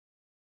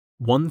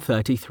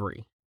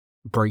133.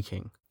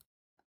 Breaking.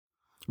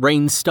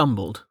 Rain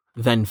stumbled,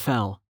 then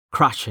fell,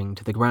 crashing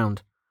to the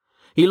ground.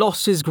 He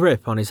lost his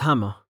grip on his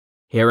hammer,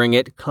 hearing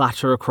it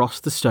clatter across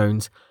the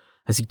stones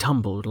as he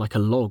tumbled like a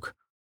log.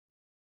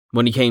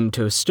 When he came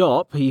to a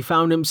stop, he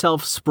found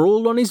himself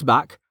sprawled on his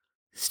back,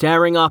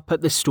 staring up at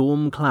the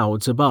storm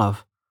clouds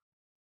above.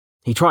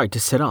 He tried to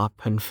sit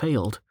up and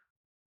failed.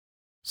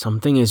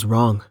 Something is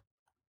wrong.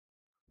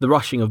 The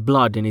rushing of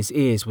blood in his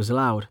ears was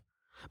loud,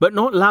 but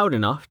not loud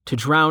enough to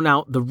drown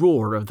out the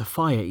roar of the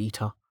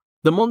fire-eater.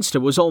 The monster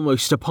was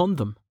almost upon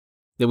them.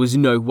 There was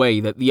no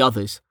way that the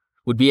others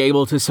would be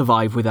able to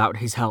survive without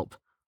his help.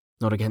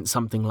 Not against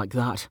something like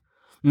that.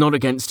 Not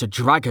against a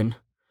dragon.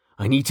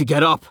 I need to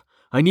get up.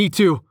 I need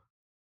to...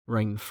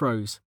 Rain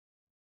froze,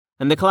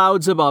 and the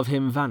clouds above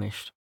him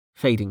vanished,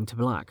 fading to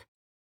black.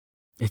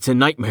 It's a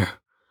nightmare.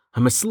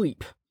 I'm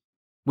asleep.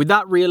 With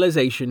that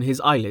realization,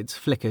 his eyelids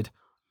flickered,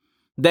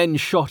 then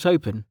shot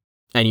open.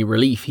 Any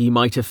relief he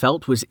might have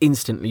felt was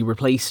instantly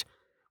replaced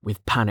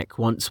with panic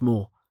once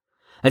more,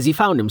 as he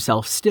found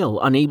himself still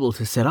unable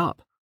to sit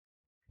up.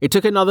 It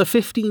took another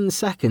 15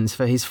 seconds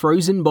for his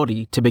frozen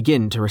body to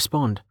begin to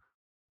respond.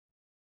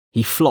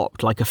 He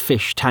flopped like a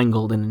fish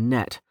tangled in a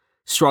net,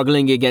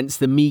 struggling against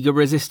the meager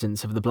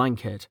resistance of the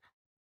blanket.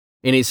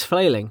 In his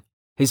flailing,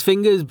 his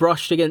fingers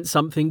brushed against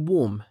something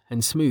warm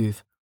and smooth.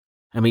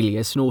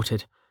 Amelia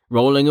snorted,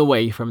 rolling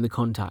away from the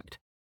contact.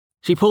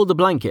 She pulled the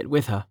blanket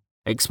with her,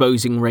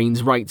 exposing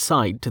Rain's right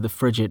side to the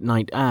frigid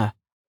night air.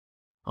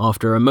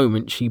 After a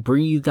moment, she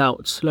breathed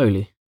out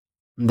slowly,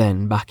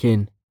 then back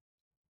in.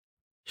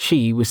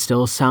 She was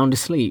still sound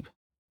asleep.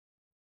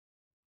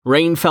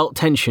 Rain felt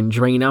tension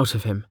drain out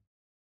of him,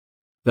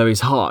 though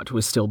his heart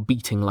was still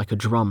beating like a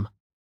drum.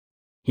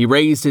 He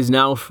raised his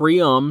now free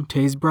arm to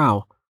his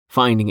brow,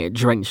 finding it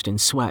drenched in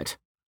sweat,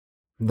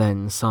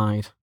 then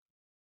sighed.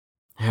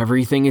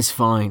 Everything is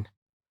fine.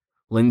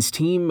 Lynn's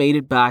team made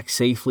it back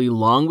safely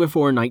long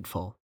before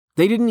nightfall.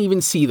 They didn't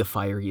even see the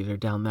fire-eater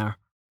down there,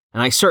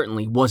 and I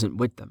certainly wasn't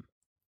with them.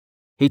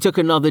 He took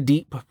another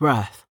deep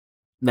breath,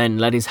 then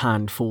let his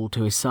hand fall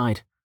to his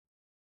side.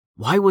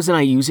 Why wasn't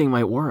I using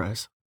my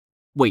auras?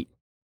 Wait,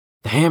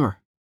 the hammer.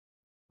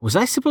 Was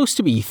I supposed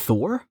to be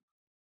Thor?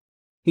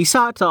 He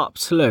sat up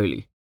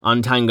slowly,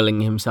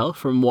 untangling himself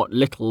from what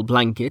little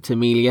blanket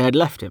Amelia had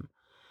left him,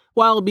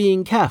 while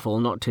being careful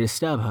not to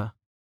disturb her.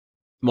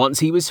 Once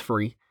he was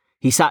free,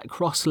 he sat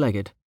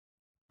cross-legged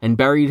and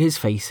buried his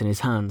face in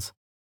his hands.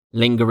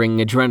 Lingering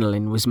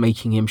adrenaline was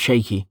making him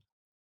shaky,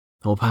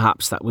 or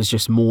perhaps that was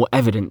just more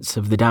evidence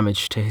of the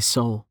damage to his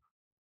soul.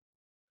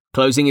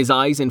 Closing his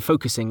eyes and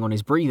focusing on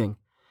his breathing,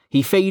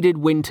 he faded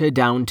Winter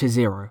down to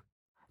 0,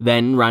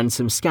 then ran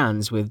some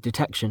scans with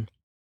detection.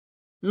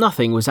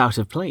 Nothing was out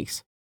of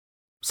place.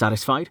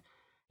 Satisfied,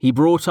 he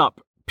brought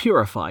up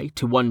Purify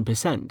to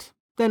 1%,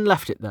 then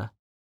left it there.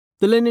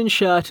 The linen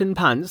shirt and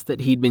pants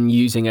that he'd been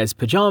using as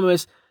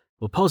pajamas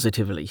were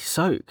positively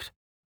soaked.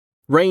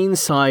 Rain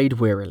sighed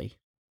wearily.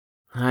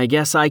 I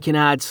guess I can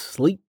add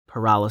sleep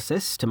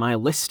paralysis to my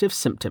list of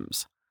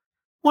symptoms.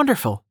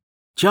 Wonderful.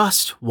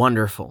 Just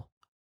wonderful.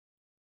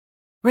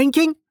 Rain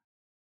King?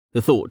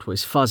 The thought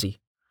was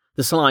fuzzy,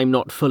 the slime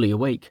not fully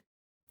awake.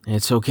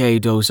 It's okay,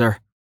 Dozer,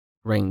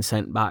 Rain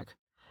sent back,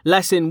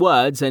 less in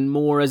words and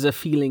more as a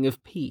feeling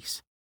of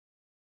peace.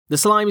 The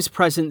slime's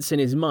presence in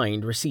his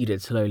mind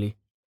receded slowly.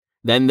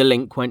 Then the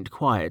link went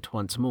quiet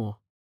once more.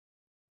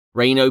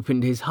 Rain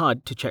opened his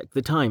HUD to check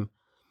the time.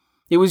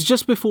 It was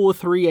just before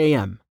 3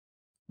 a.m.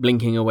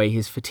 Blinking away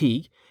his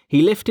fatigue,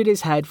 he lifted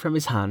his head from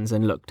his hands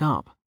and looked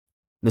up.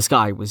 The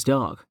sky was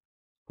dark,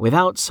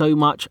 without so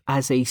much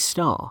as a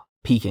star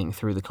peeking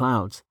through the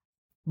clouds.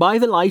 By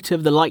the light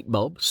of the light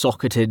bulb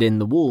socketed in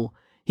the wall,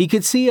 he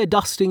could see a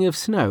dusting of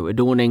snow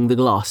adorning the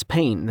glass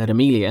pane that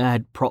Amelia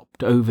had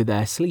propped over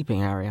their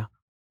sleeping area.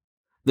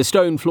 The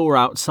stone floor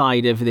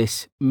outside of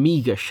this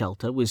meager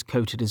shelter was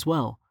coated as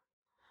well,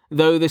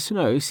 though the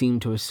snow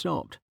seemed to have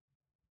stopped.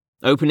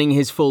 Opening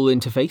his full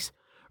interface,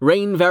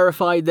 Rain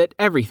verified that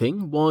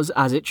everything was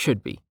as it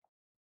should be.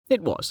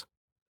 It was.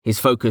 His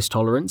focus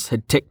tolerance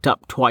had ticked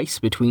up twice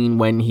between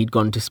when he'd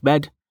gone to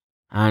bed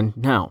and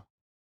now.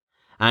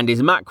 And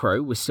his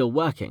macro was still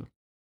working.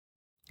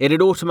 It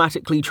had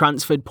automatically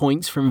transferred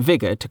points from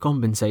vigor to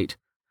compensate,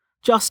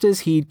 just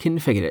as he'd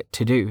configured it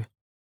to do.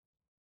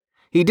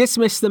 He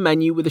dismissed the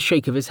menu with a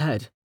shake of his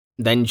head,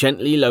 then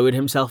gently lowered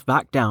himself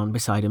back down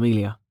beside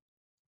Amelia.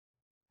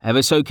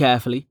 Ever so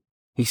carefully,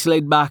 he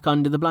slid back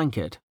under the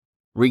blanket,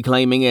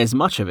 reclaiming as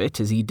much of it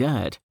as he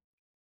dared.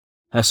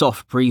 Her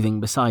soft breathing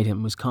beside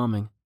him was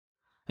calming,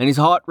 and his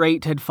heart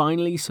rate had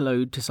finally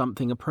slowed to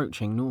something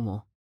approaching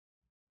normal.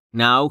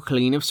 Now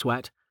clean of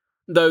sweat,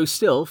 though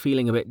still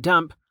feeling a bit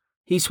damp,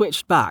 he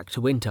switched back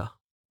to Winter,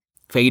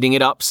 fading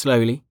it up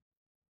slowly.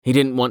 He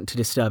didn't want to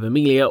disturb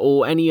Amelia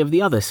or any of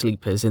the other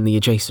sleepers in the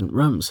adjacent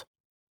rooms.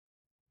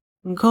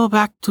 Go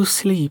back to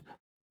sleep,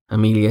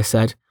 Amelia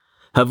said,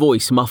 her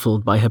voice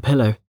muffled by her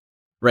pillow.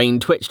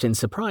 Rain twitched in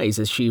surprise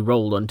as she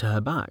rolled onto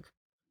her back,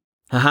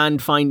 her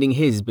hand finding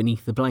his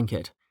beneath the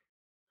blanket.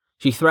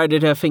 She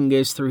threaded her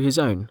fingers through his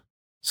own,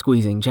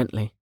 squeezing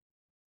gently.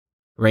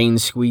 Rain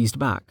squeezed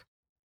back.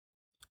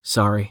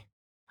 Sorry,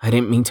 I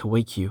didn't mean to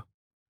wake you.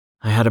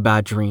 I had a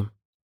bad dream.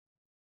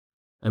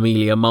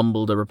 Amelia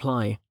mumbled a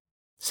reply,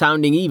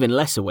 sounding even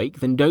less awake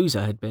than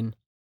Dozer had been.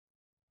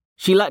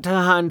 She let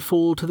her hand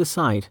fall to the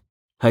side,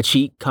 her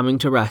cheek coming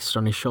to rest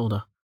on his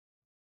shoulder.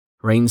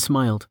 Rain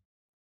smiled,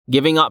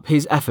 giving up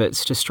his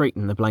efforts to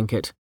straighten the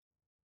blanket.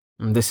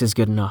 This is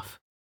good enough.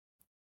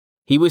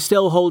 He was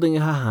still holding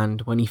her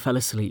hand when he fell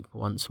asleep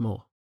once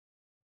more.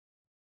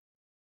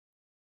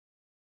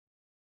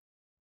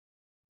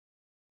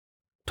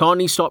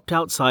 Tawny stopped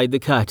outside the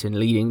curtain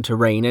leading to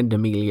Rain and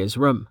Amelia's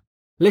room,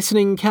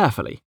 listening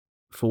carefully,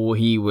 for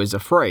he was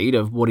afraid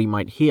of what he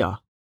might hear.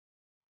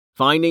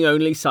 Finding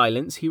only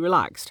silence, he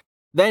relaxed,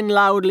 then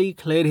loudly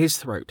cleared his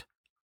throat.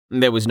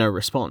 There was no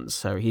response,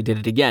 so he did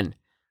it again,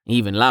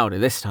 even louder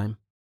this time.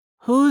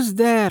 "Who's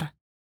there?"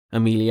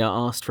 Amelia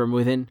asked from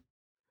within.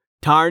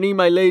 "Tarny,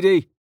 my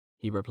lady,"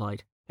 he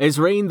replied. "Is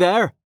Rain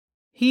there?"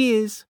 "He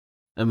is,"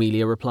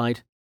 Amelia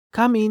replied.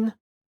 "Come in."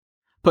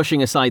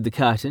 Pushing aside the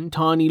curtain,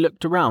 Tarny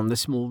looked around the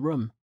small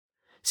room.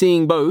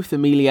 Seeing both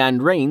Amelia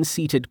and Rain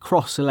seated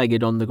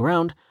cross-legged on the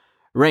ground,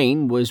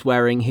 Rain was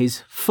wearing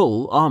his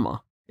full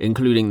armour,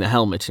 including the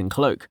helmet and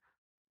cloak.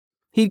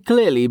 He'd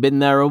clearly been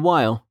there a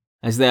while,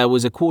 as there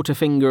was a quarter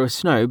finger of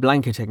snow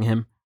blanketing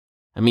him.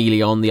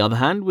 Amelia, on the other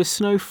hand, was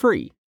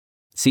snow-free,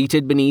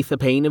 seated beneath a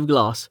pane of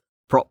glass,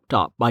 propped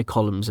up by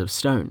columns of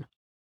stone.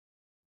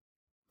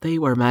 They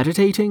were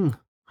meditating,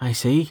 I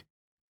see.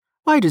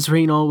 Why does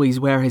Rain always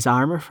wear his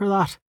armour for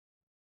that?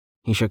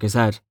 He shook his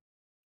head.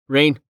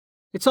 Rain,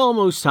 it's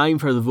almost time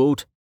for the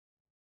vote.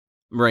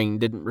 Rain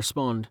didn't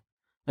respond.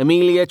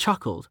 Amelia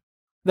chuckled,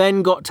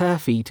 then got to her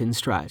feet and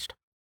stretched.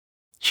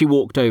 She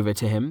walked over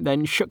to him,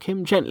 then shook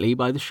him gently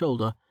by the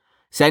shoulder,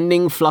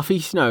 sending fluffy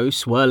snow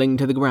swirling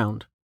to the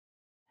ground.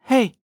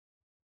 Hey!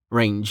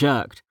 Rain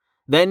jerked,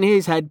 then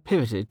his head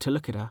pivoted to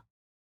look at her.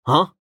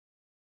 Huh?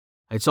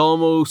 It's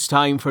almost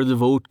time for the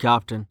vote,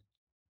 Captain,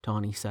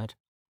 Tawny said.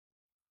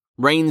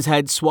 Rain's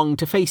head swung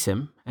to face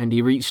him, and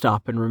he reached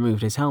up and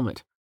removed his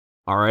helmet.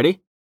 Already?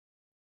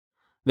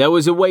 There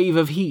was a wave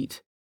of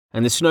heat,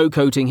 and the snow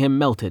coating him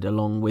melted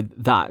along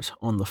with that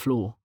on the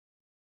floor.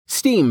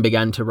 Steam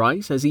began to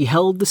rise as he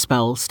held the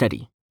spell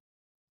steady.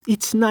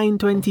 It's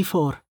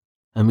 9:24,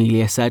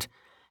 Amelia said,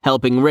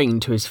 helping Rain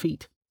to his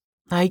feet.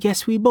 I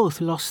guess we both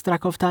lost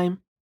track of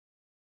time.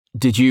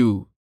 Did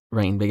you?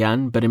 Rain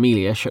began, but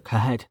Amelia shook her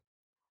head.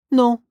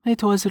 No,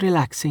 it was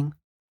relaxing.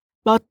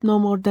 But no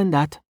more than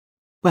that.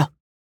 Well,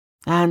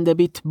 and a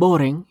bit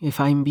boring, if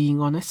I'm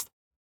being honest.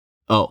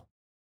 Oh,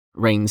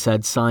 Rain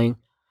said, sighing.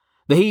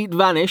 The heat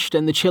vanished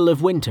and the chill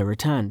of winter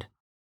returned.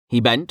 He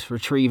bent,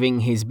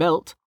 retrieving his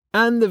belt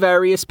and the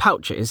various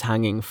pouches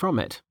hanging from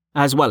it,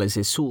 as well as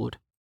his sword.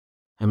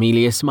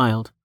 Amelia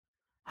smiled.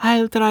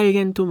 I'll try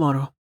again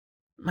tomorrow.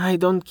 I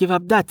don't give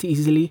up that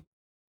easily.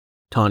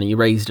 Tawny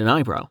raised an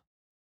eyebrow.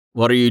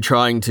 What are you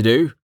trying to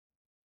do?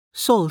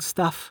 Soul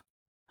stuff,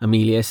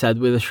 Amelia said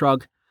with a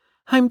shrug.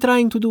 I'm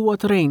trying to do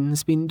what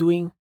Rain's been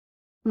doing.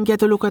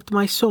 Get a look at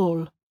my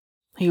soul.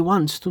 He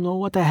wants to know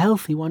what a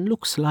healthy one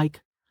looks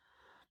like.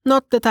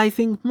 Not that I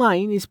think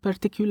mine is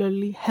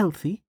particularly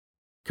healthy.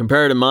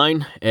 Compared to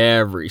mine,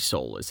 every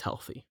soul is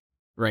healthy,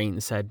 Rain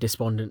said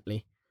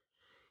despondently.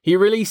 He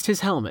released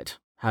his helmet,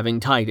 having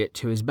tied it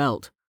to his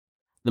belt.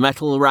 The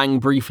metal rang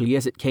briefly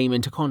as it came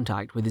into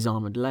contact with his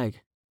armoured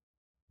leg.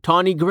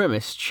 Tawny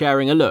grimaced,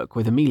 sharing a look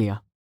with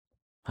Amelia.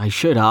 I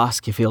should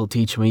ask if he'll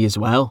teach me as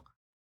well.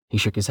 He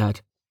shook his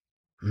head.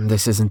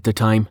 This isn't the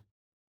time.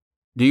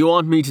 Do you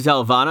want me to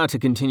tell Vanna to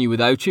continue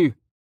without you?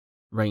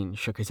 Rain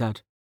shook his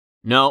head.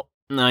 No,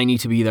 I need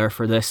to be there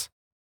for this.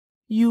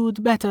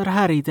 You'd better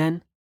hurry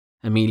then,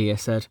 Amelia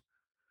said.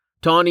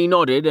 Tawny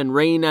nodded and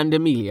Rain and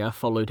Amelia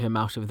followed him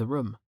out of the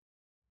room.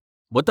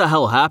 What the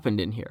hell happened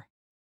in here?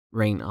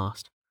 Rain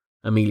asked.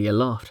 Amelia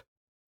laughed.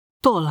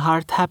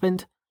 Tallheart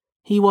happened.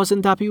 He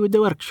wasn't happy with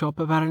the workshop,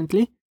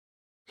 apparently.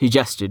 He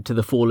gestured to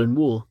the fallen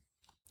wall.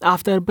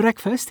 After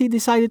breakfast, he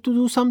decided to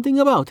do something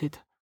about it.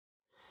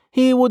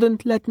 He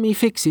wouldn't let me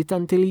fix it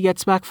until he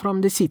gets back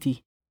from the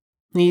city.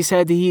 He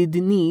said he'd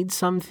need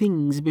some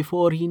things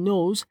before he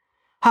knows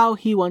how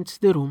he wants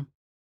the room.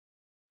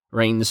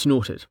 Rain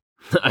snorted.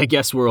 I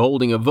guess we're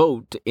holding a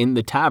vote in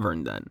the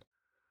tavern, then.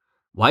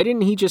 Why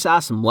didn't he just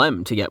ask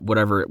Lem to get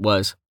whatever it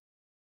was?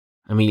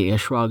 Amelia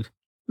shrugged.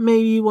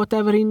 Maybe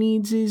whatever he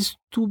needs is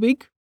too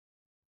big?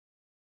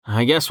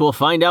 I guess we'll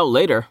find out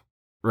later,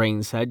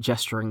 Rain said,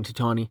 gesturing to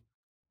Tawny.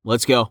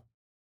 Let's go.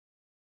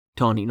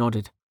 Tawny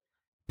nodded,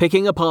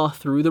 picking a path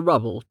through the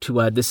rubble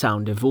toward the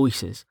sound of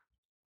voices.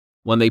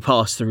 When they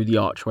passed through the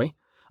archway,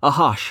 a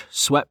hush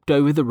swept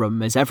over the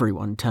room as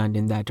everyone turned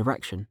in their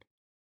direction.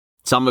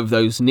 Some of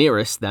those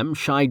nearest them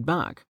shied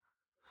back,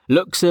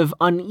 looks of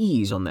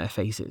unease on their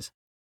faces.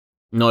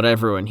 Not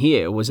everyone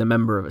here was a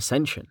member of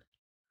Ascension.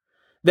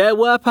 There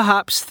were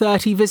perhaps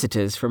 30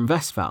 visitors from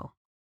Vestfal,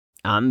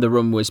 and the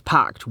room was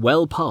packed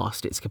well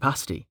past its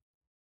capacity.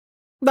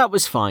 That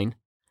was fine,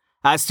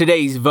 as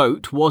today's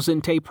vote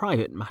wasn't a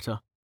private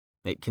matter.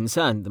 It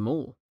concerned them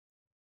all.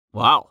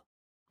 Wow,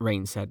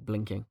 Rain said,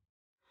 blinking.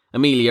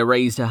 Amelia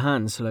raised her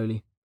hand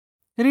slowly.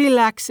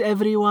 Relax,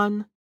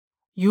 everyone.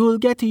 You'll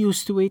get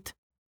used to it.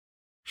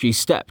 She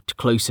stepped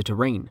closer to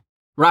Rain,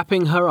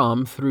 wrapping her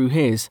arm through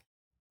his.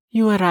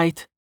 You are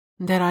right.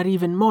 There are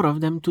even more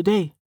of them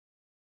today.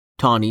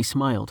 Tawny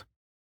smiled.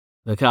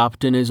 The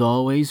captain is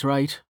always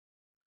right.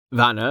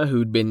 Vanna,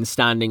 who'd been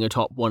standing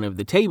atop one of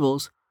the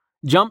tables,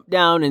 jumped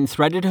down and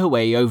threaded her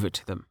way over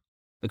to them,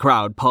 the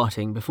crowd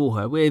parting before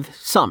her with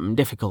some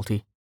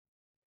difficulty.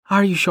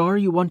 Are you sure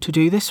you want to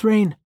do this,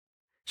 Rain?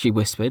 She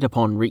whispered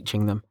upon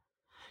reaching them.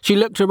 She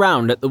looked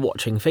around at the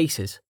watching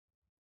faces.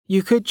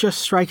 You could just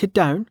strike it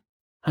down.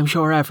 I'm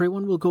sure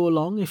everyone will go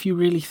along if you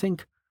really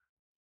think.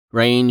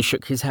 Rain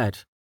shook his head,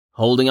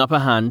 holding up a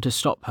hand to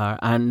stop her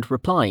and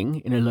replying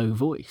in a low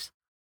voice.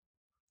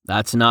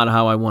 That's not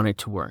how I want it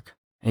to work,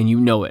 and you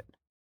know it.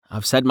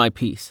 I've said my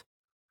piece.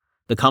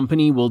 The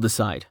company will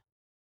decide.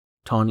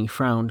 Tawny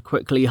frowned,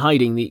 quickly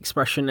hiding the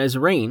expression as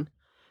Rain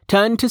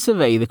turned to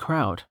survey the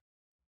crowd.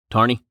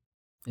 Tawny,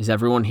 is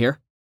everyone here?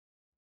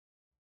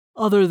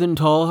 Other than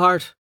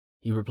Tallheart,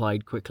 he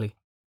replied quickly.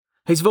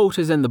 His vote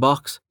is in the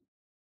box.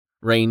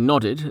 Rain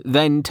nodded,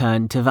 then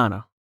turned to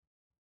Vanna.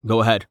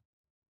 Go ahead.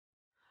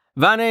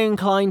 Vanna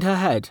inclined her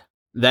head,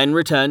 then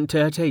returned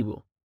to her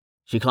table.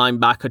 She climbed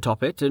back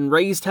atop it and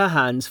raised her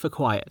hands for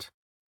quiet.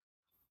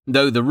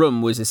 Though the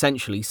room was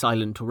essentially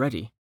silent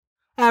already.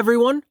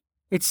 Everyone,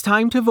 it's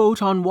time to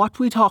vote on what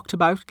we talked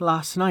about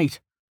last night.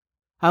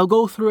 I'll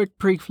go through it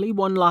briefly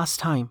one last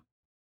time.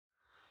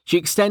 She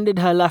extended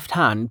her left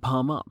hand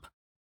palm up.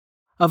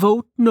 A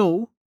vote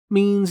no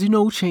means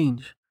no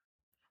change.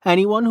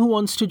 Anyone who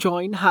wants to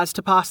join has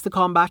to pass the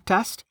combat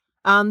test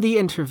and the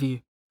interview.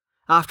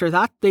 After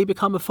that, they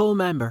become a full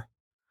member.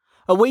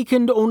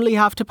 Awakened only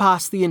have to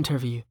pass the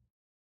interview.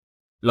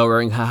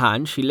 Lowering her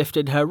hand, she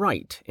lifted her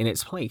right in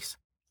its place.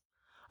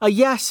 A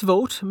yes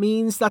vote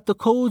means that the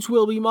codes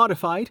will be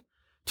modified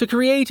to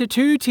create a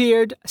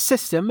two-tiered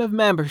system of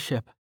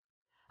membership.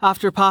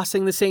 After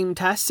passing the same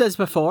tests as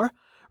before,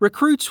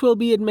 recruits will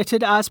be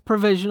admitted as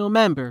provisional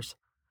members.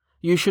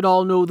 You should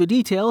all know the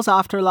details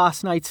after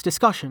last night's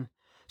discussion,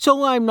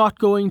 so I'm not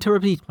going to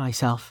repeat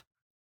myself.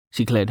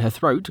 She cleared her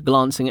throat,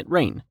 glancing at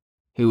Rain,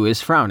 who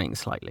was frowning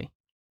slightly.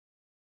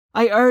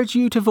 I urge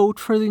you to vote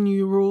for the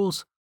new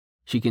rules,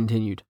 she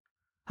continued.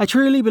 I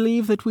truly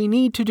believe that we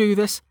need to do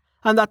this,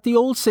 and that the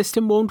old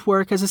system won't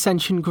work as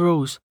Ascension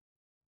grows.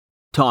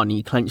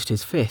 Tawny clenched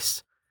his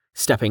fists,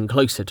 stepping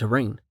closer to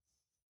Rain.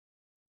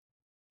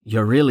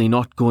 You're really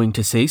not going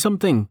to say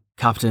something,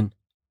 Captain?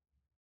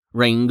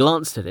 Rain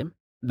glanced at him,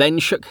 then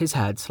shook his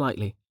head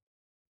slightly.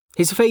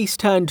 His face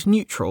turned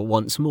neutral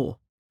once more.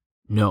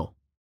 No,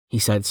 he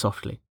said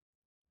softly.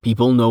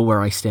 People know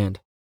where I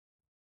stand.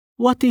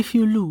 What if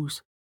you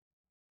lose?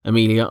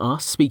 Amelia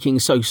asked, speaking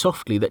so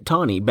softly that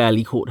Tawny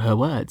barely caught her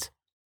words.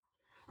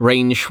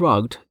 Rain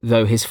shrugged,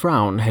 though his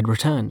frown had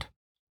returned.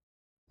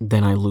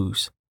 Then I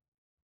lose.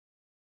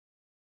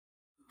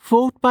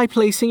 Vote by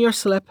placing your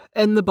slip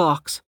in the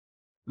box,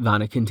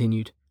 Vanna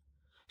continued.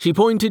 She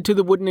pointed to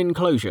the wooden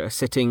enclosure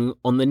sitting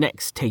on the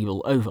next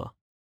table over.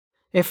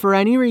 If for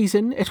any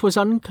reason it was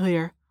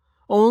unclear,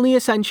 only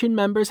Ascension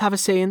members have a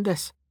say in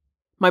this.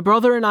 My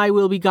brother and I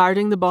will be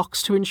guarding the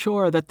box to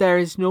ensure that there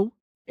is no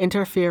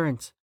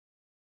interference.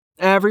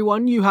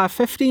 Everyone, you have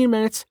 15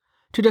 minutes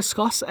to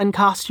discuss and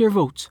cast your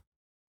votes.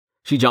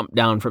 She jumped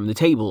down from the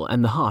table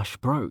and the hush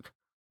broke.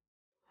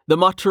 The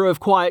mutter of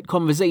quiet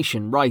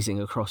conversation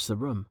rising across the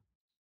room.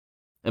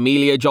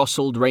 Amelia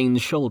jostled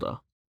Rain's shoulder,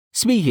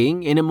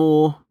 speaking in a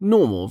more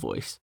normal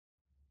voice.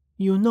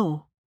 You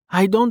know,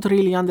 I don't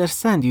really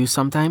understand you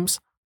sometimes.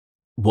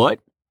 What?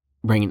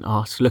 Rain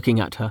asked, looking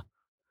at her.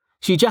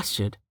 She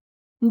gestured.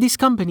 This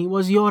company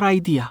was your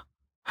idea.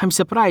 I'm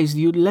surprised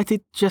you'd let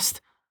it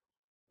just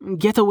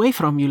get away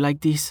from you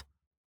like this.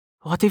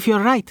 What if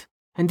you're right,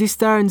 and this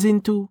turns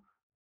into,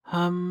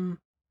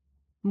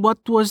 what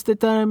was the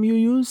term you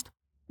used?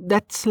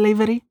 Debt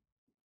slavery?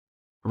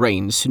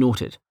 Rain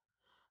snorted.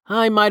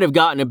 I might have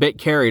gotten a bit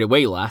carried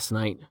away last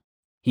night.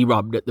 He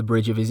rubbed at the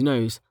bridge of his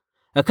nose,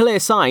 a clear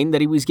sign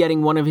that he was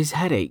getting one of his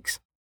headaches.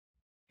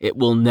 It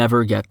will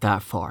never get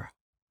that far,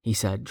 he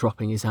said,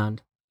 dropping his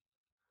hand.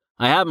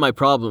 I have my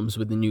problems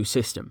with the new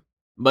system,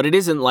 but it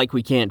isn't like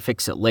we can't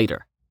fix it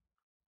later.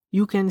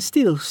 You can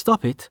still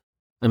stop it,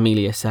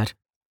 Amelia said.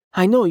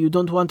 I know you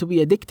don't want to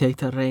be a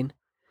dictator, Rain,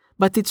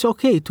 but it's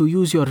okay to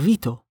use your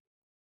veto.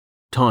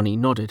 Tawny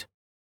nodded.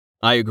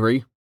 I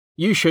agree.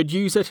 You should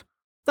use it.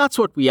 That's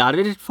what we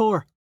added it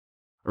for.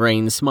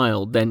 Rain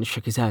smiled, then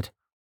shook his head.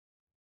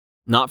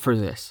 Not for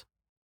this.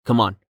 Come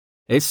on,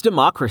 it's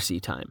democracy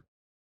time.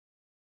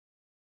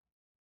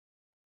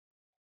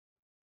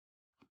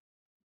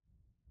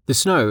 The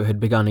snow had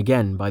begun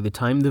again by the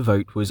time the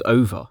vote was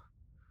over.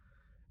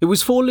 It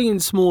was falling in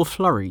small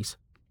flurries,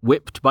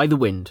 whipped by the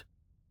wind,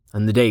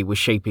 and the day was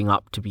shaping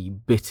up to be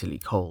bitterly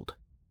cold.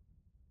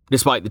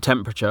 Despite the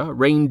temperature,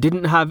 Rain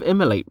didn't have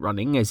Immolate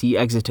running as he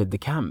exited the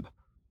camp.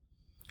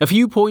 A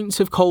few points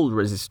of cold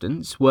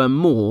resistance were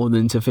more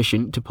than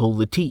sufficient to pull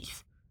the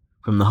teeth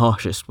from the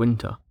harshest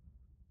winter.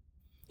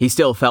 He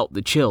still felt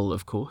the chill,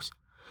 of course,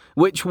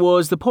 which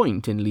was the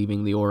point in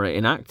leaving the aura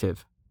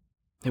inactive.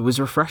 It was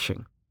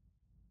refreshing.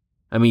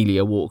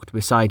 Amelia walked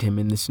beside him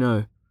in the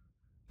snow,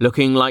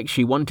 looking like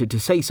she wanted to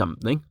say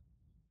something,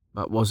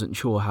 but wasn't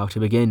sure how to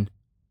begin.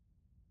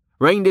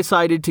 Rain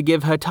decided to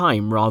give her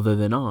time rather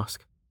than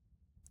ask.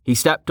 He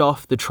stepped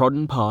off the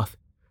trodden path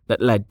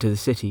that led to the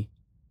city,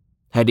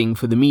 heading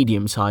for the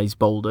medium-sized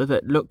boulder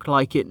that looked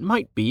like it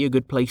might be a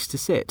good place to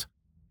sit.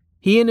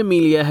 He and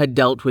Amelia had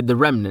dealt with the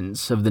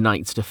remnants of the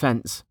night's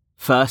defense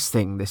first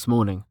thing this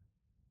morning.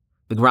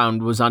 The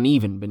ground was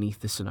uneven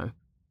beneath the snow,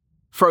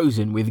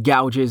 frozen with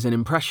gouges and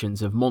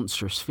impressions of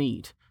monstrous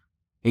feet.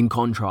 In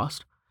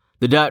contrast,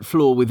 the dirt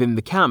floor within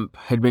the camp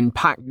had been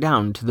packed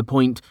down to the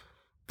point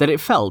that it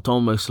felt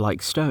almost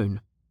like stone.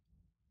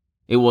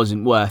 It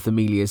wasn't worth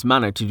Amelia's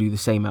mana to do the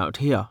same out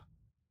here,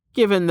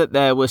 given that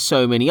there were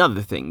so many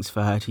other things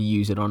for her to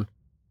use it on.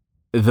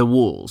 The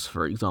walls,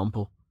 for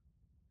example.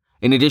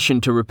 In addition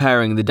to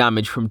repairing the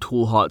damage from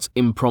Tallheart's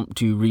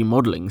impromptu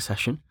remodeling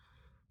session,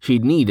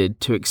 she'd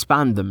needed to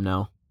expand them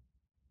now.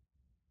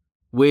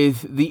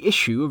 With the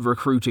issue of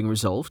recruiting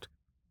resolved,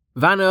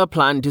 Vanna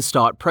planned to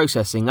start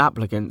processing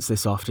applicants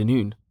this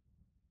afternoon.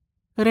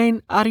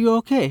 Rain, are you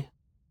okay?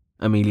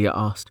 Amelia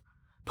asked,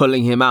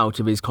 pulling him out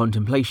of his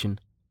contemplation.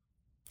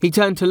 He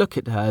turned to look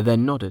at her,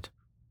 then nodded.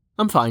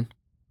 I'm fine.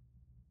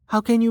 How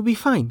can you be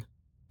fine?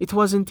 It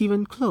wasn't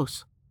even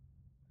close.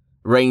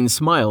 Rain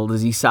smiled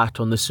as he sat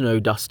on the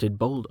snow-dusted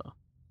boulder.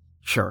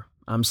 Sure,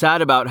 I'm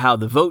sad about how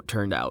the vote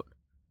turned out,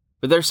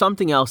 but there's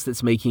something else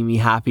that's making me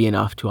happy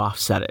enough to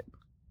offset it.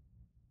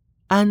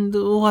 And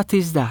what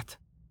is that?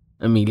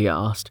 Amelia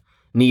asked,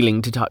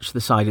 kneeling to touch the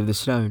side of the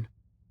stone.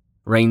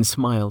 Rain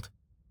smiled,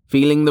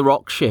 feeling the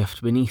rock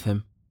shift beneath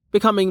him,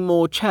 becoming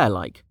more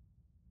chair-like.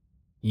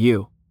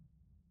 You.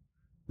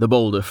 The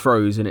boulder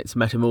froze in its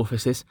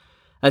metamorphosis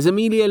as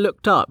Amelia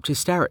looked up to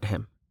stare at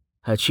him,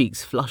 her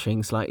cheeks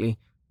flushing slightly.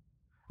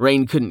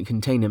 Rain couldn't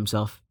contain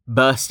himself,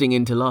 bursting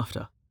into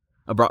laughter.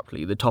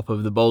 Abruptly, the top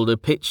of the boulder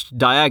pitched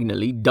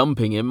diagonally,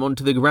 dumping him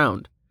onto the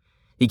ground.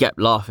 He kept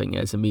laughing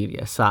as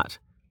Amelia sat,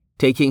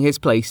 taking his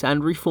place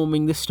and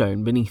reforming the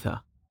stone beneath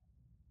her.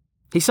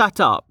 He sat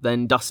up,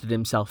 then dusted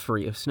himself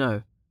free of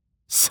snow.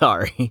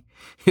 Sorry,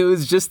 it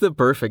was just the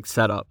perfect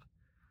setup.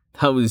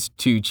 That was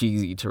too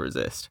cheesy to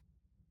resist.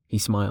 He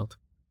smiled.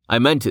 I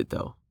meant it,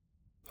 though.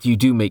 You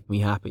do make me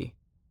happy.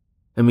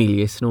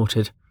 Amelia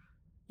snorted.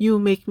 You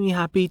make me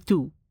happy,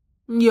 too.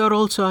 You're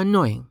also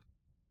annoying.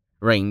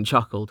 Rain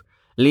chuckled,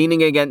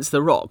 leaning against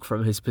the rock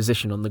from his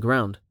position on the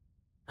ground.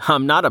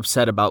 I'm not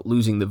upset about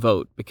losing the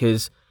vote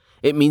because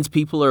it means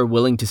people are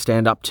willing to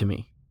stand up to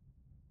me.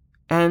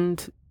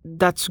 And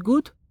that's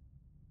good?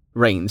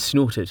 Rain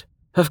snorted.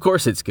 Of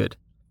course it's good.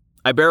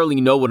 I barely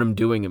know what I'm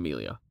doing,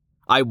 Amelia.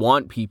 I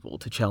want people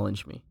to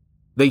challenge me.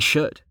 They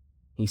should.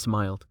 He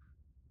smiled.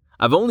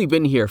 I've only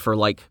been here for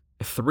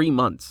 3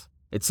 months.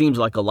 It seems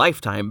like a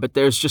lifetime, but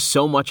there's just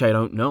so much I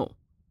don't know.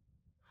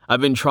 I've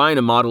been trying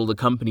to model the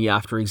company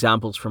after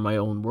examples from my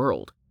own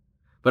world,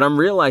 but I'm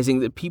realizing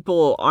that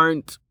people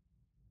aren't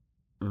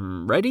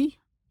ready?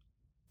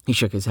 He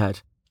shook his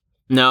head.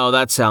 No,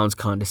 that sounds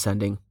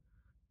condescending.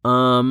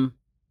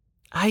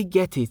 I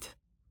get it,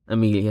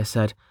 Amelia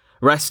said,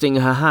 resting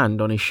her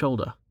hand on his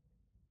shoulder.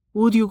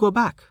 Would you go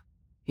back,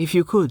 if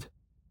you could?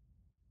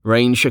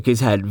 Rain shook his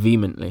head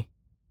vehemently.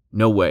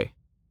 No way.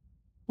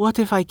 What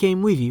if I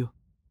came with you?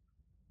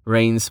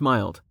 Rain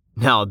smiled.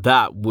 Now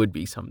that would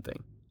be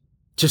something.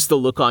 Just the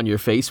look on your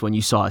face when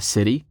you saw a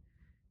city?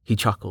 He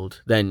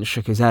chuckled, then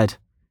shook his head.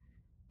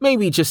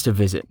 Maybe just a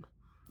visit.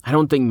 I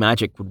don't think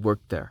magic would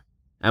work there.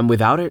 And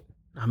without it,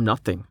 I'm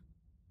nothing.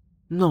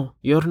 No,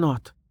 you're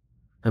not,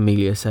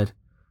 Amelia said.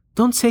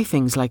 Don't say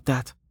things like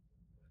that.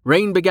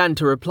 Rain began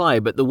to reply,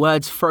 but the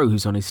words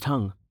froze on his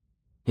tongue.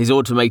 His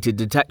automated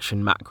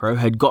detection macro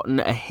had gotten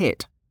a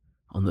hit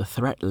on the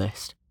threat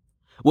list,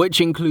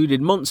 which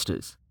included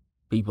monsters,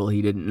 people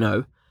he didn't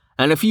know,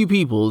 and a few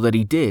people that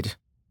he did.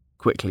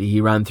 Quickly, he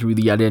ran through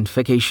the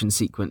identification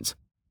sequence.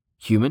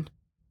 Human?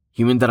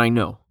 Human that I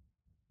know.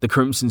 The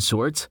Crimson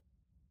Swords?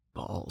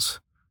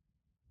 Balls.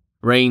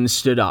 Rain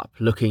stood up,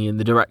 looking in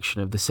the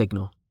direction of the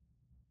signal.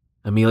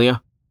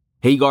 Amelia,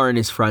 Hagar and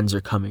his friends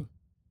are coming.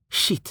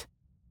 Shit,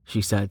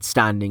 she said,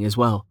 standing as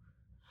well.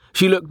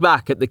 She looked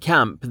back at the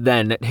camp,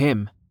 then at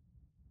him.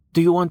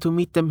 Do you want to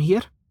meet them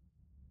here?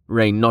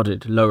 Rain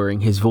nodded,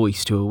 lowering his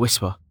voice to a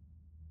whisper.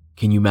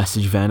 Can you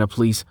message Vanna,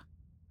 please?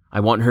 I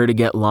want her to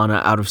get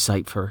Lana out of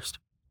sight first.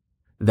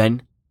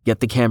 Then, get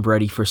the camp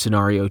ready for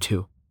Scenario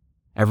 2.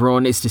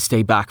 Everyone is to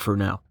stay back for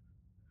now.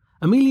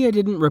 Amelia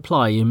didn't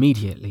reply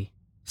immediately,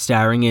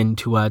 staring in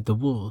toward the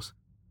walls.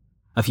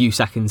 A few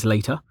seconds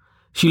later,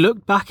 she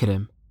looked back at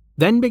him,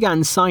 then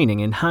began signing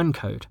in hand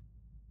code.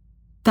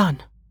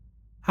 Done.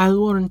 I'll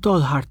warn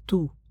Tallheart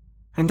too,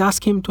 and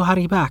ask him to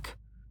hurry back.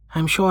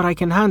 I'm sure I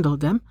can handle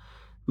them,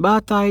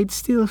 but I'd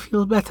still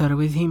feel better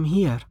with him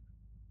here.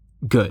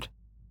 Good.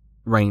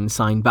 Rain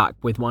signed back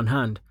with one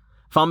hand,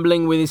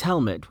 fumbling with his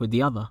helmet with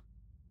the other.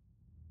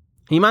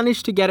 He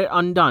managed to get it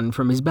undone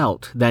from his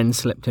belt, then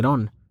slipped it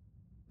on.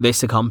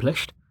 This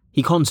accomplished,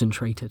 he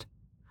concentrated,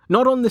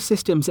 not on the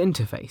system's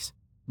interface,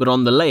 but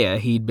on the layer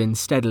he'd been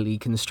steadily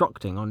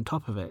constructing on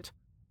top of it.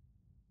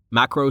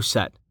 Macro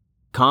set.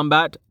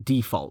 Combat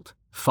default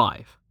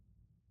 5.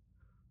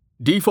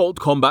 Default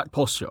combat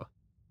posture.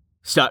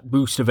 Stat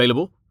boost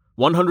available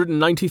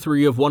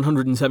 193 of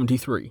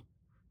 173.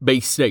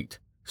 Base state.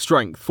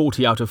 Strength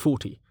 40 out of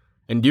 40.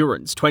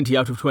 Endurance 20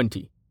 out of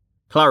 20.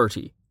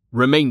 Clarity.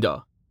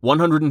 Remainder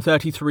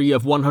 133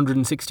 of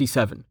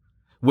 167.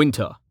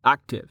 Winter.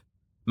 Active.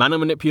 Mana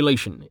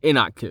manipulation.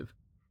 Inactive.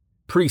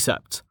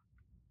 Precepts.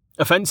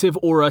 Offensive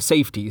aura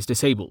safeties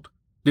disabled.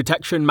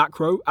 Detection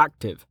macro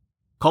active.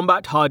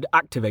 Combat HUD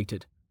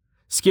activated.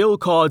 Skill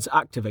cards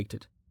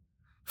activated.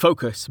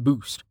 Focus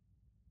boost.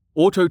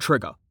 Auto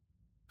trigger.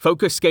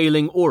 Focus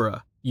scaling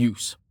aura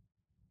use.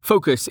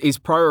 Focus is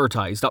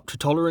prioritized up to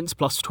tolerance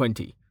plus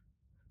 20.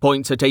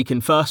 Points are taken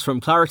first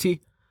from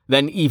clarity,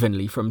 then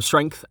evenly from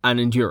strength and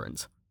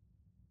endurance.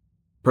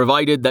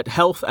 Provided that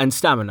health and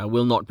stamina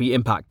will not be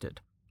impacted.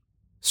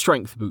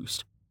 Strength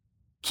boost.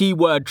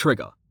 Keyword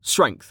trigger.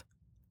 Strength.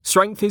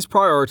 Strength is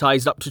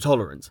prioritized up to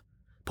tolerance.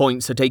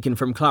 Points are taken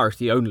from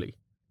clarity only.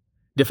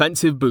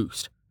 Defensive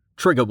boost.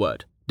 Trigger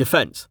word.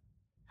 Defense.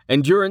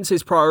 Endurance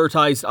is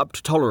prioritized up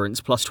to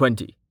tolerance plus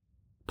 20.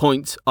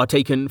 Points are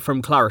taken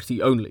from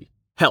clarity only.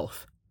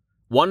 Health.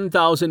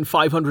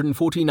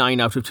 1,549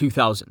 out of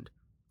 2,000.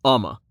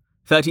 Armor.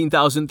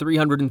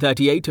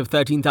 13,338 of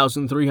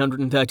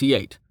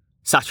 13,338.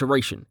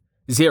 Saturation.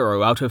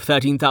 0 out of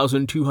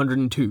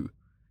 13,202.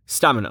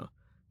 Stamina.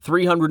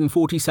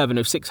 347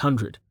 of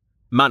 600.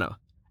 Mana.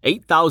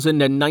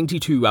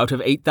 8,092 out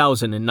of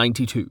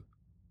 8,092.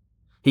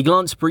 He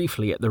glanced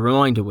briefly at the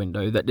reminder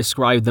window that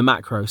described the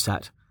macro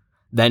set,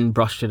 then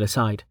brushed it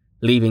aside,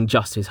 leaving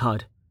just his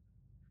HUD.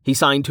 He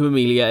signed to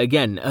Amelia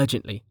again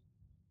urgently.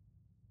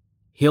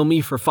 Heal me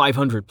for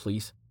 500,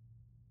 please.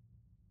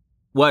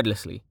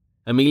 Wordlessly,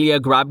 Amelia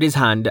grabbed his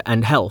hand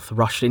and health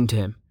rushed into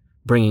him,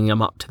 bringing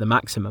him up to the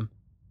maximum.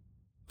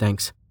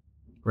 Thanks,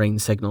 Rain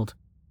signaled,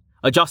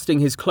 adjusting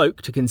his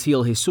cloak to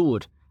conceal his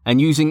sword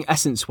and using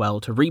Essence Well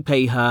to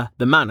repay her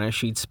the mana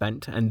she'd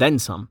spent and then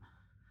some.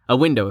 A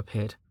window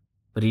appeared,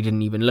 but he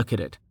didn't even look at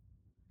it.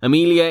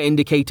 Amelia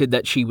indicated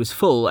that she was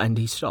full and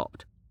he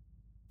stopped.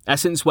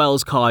 Essence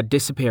Well's card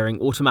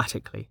disappearing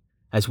automatically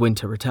as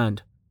Winter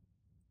returned.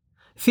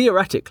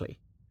 Theoretically,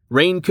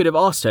 Rain could have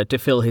asked her to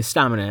fill his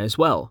stamina as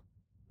well,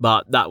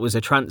 but that was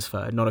a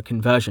transfer, not a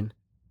conversion.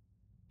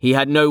 He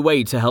had no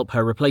way to help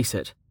her replace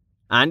it,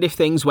 and if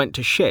things went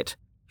to shit,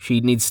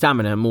 she'd need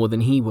stamina more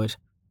than he would.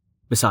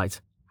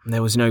 Besides,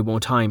 there was no more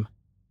time.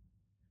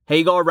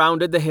 Hagar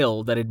rounded the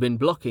hill that had been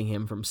blocking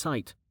him from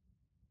sight.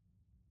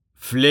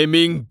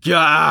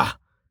 Fleminga!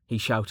 He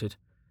shouted,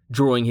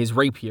 drawing his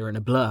rapier in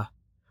a blur.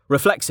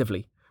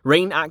 Reflexively,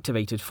 Rain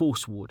activated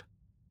Force Ward.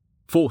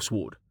 Force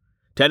Ward.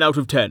 10 out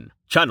of 10.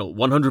 Channel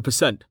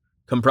 100%.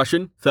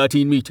 Compression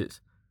 13 meters.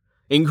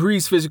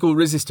 Increase physical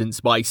resistance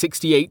by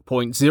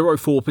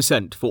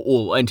 68.04% for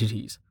all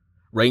entities.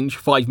 Range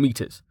 5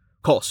 meters.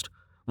 Cost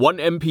 1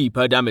 MP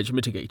per damage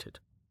mitigated.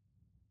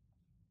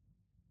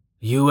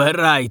 You were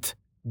right,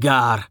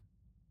 Gar,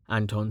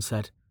 Anton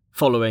said,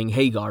 following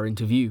Hagar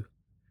into view.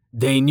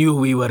 They knew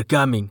we were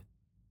coming.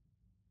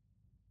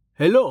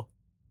 Hello,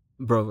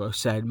 Brovo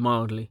said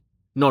mildly,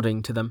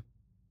 nodding to them.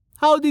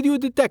 How did you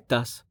detect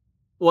us?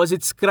 Was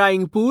it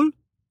scrying pool?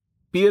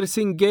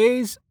 Piercing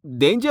gaze?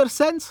 Danger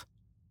sense?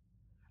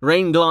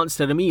 Rain glanced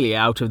at Amelia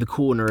out of the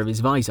corner of his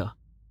visor,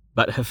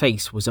 but her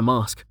face was a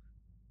mask.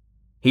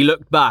 He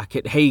looked back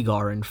at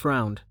Hagar and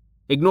frowned,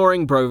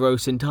 ignoring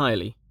Brovos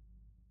entirely.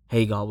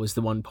 Hagar was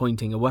the one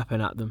pointing a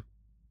weapon at them.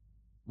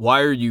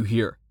 Why are you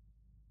here?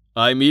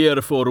 I'm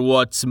here for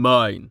what's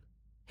mine,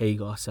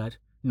 Hagar said,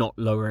 not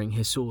lowering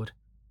his sword.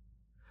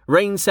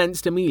 Rain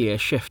sensed Amelia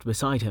shift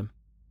beside him.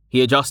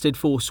 He adjusted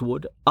Force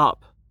Ward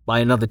up by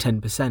another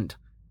 10%,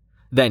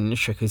 then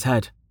shook his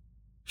head.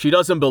 She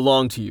doesn't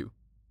belong to you.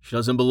 She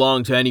doesn't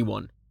belong to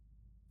anyone.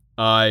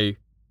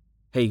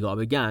 Hagar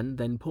began,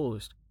 then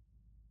paused.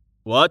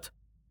 What?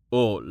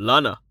 Oh,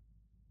 Lana.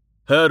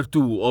 Her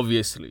too,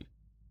 obviously.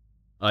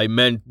 I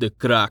meant the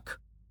crack.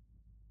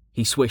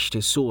 He swished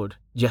his sword,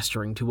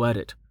 gesturing toward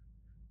it.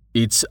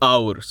 It's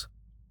ours.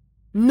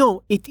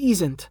 No, it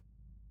isn't,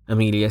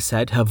 Amelia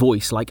said, her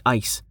voice like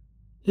ice.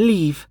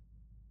 Leave.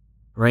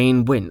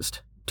 Rain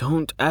winced.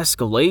 Don't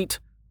escalate.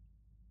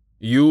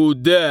 You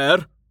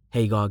dare?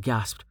 Hagar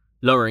gasped,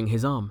 lowering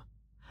his arm.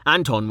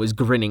 Anton was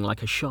grinning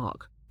like a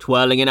shark,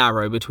 twirling an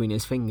arrow between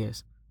his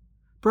fingers.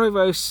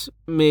 Brovos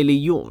merely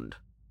yawned.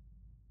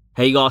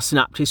 Hagar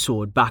snapped his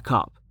sword back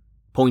up,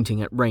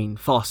 pointing at Rain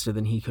faster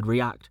than he could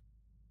react.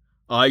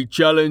 I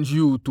challenge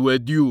you to a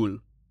duel.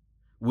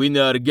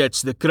 Winner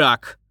gets the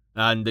crack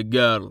and the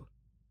girl.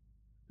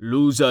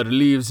 Loser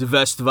leaves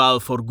Westval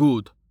for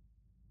good.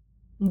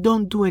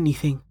 Don't do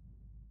anything,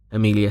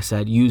 Amelia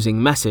said,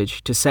 using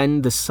message to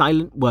send the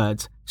silent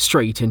words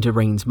straight into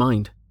Rain's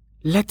mind.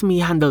 Let me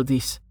handle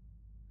this.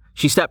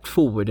 She stepped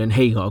forward and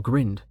Hagar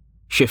grinned,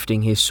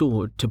 shifting his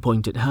sword to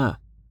point at her.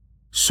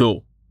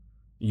 So,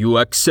 you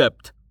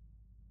accept?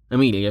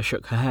 Amelia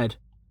shook her head.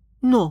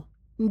 No,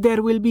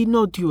 there will be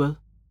no duel.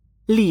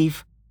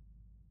 Leave.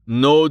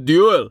 No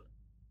duel?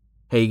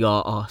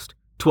 Hagar asked,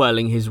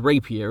 twirling his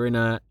rapier in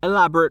an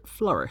elaborate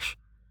flourish,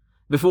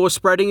 before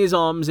spreading his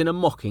arms in a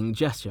mocking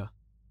gesture.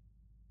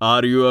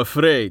 Are you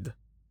afraid?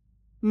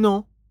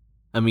 No,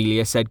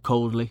 Amelia said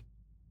coldly.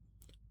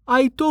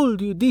 I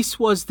told you this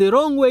was the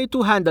wrong way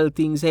to handle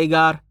things,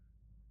 Hagar,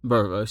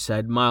 Brovos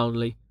said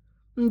mildly.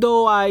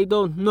 though I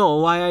don't know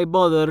why I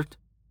bothered.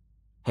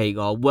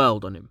 Hagar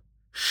whirled on him.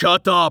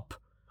 Shut up!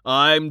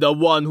 I'm the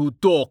one who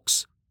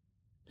talks.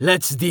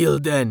 Let's deal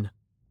then,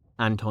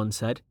 Anton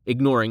said,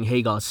 ignoring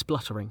Hagar's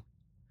spluttering.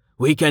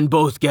 We can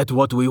both get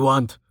what we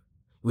want.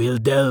 We'll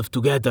delve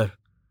together.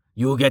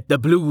 You get the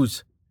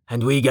blues,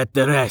 and we get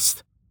the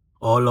rest.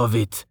 All of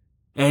it.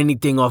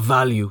 Anything of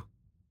value.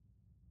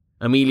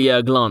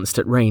 Amelia glanced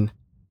at Rain.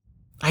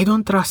 I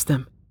don't trust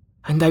them,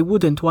 and I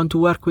wouldn't want to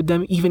work with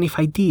them even if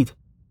I did.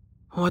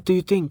 What do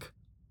you think?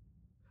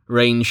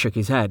 Rain shook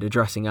his head,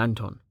 addressing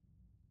Anton.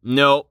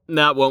 No,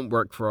 that won't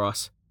work for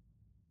us.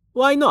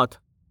 Why not?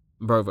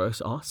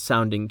 Brovos asked,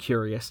 sounding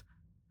curious.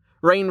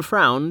 Rain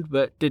frowned,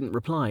 but didn't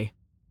reply.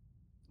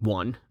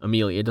 1,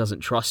 Amelia doesn't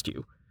trust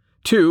you.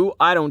 2,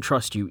 I don't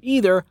trust you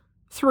either.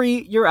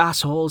 3, you're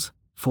assholes.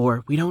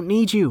 4, we don't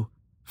need you.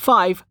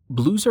 5,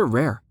 blues are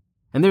rare,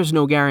 and there's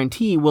no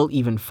guarantee we'll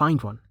even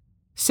find one.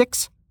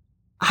 6,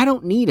 I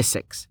don't need a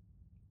 6.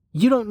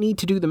 You don't need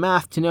to do the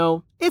math to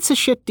know it's a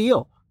shit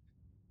deal.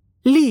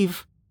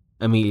 Leave,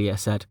 Amelia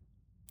said.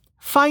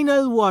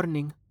 Final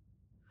warning.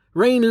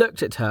 Rain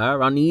looked at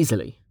her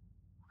uneasily.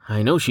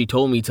 I know she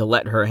told me to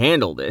let her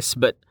handle this,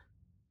 but...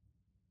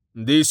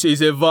 This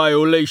is a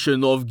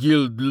violation of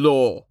guild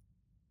law,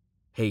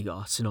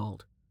 Hagar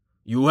snarled.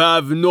 You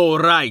have no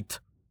right.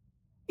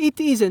 It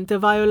isn't a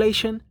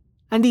violation,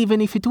 and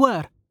even if it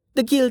were,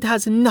 the guild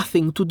has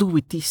nothing to do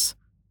with this,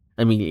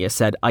 Amelia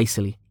said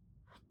icily.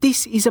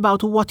 This is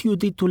about what you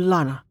did to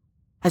Lana,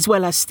 as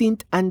well as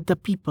Stint and the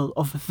people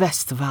of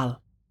Vestval.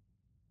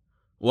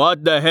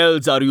 What the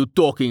hells are you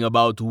talking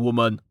about,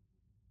 woman?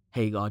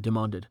 Hagar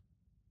demanded.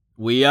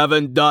 We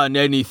haven't done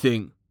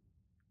anything.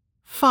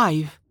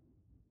 5,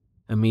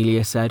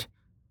 Amelia said.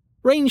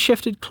 Rain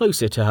shifted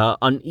closer to her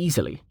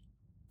uneasily.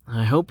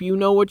 I hope you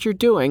know what you're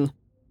doing.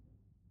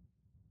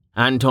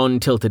 Anton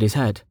tilted his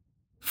head.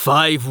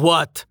 5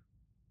 what?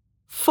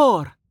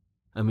 4,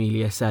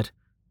 Amelia said.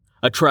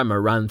 A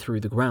tremor ran through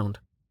the ground.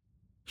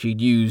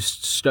 She'd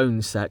used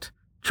stone set,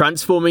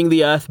 transforming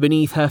the earth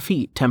beneath her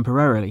feet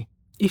temporarily.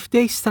 If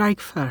they strike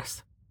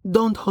first,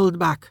 don't hold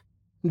back.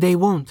 They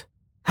won't.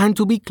 And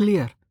to be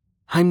clear,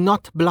 I'm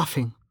not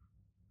bluffing.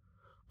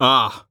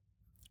 Ah,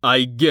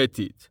 I get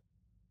it.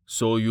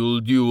 So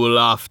you'll duel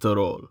after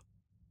all,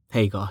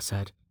 Hagar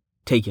said,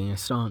 taking a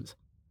stance.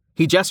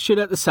 He gestured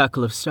at the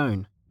circle of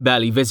stone,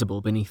 barely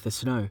visible beneath the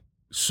snow.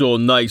 So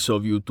nice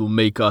of you to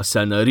make us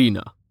an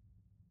arena.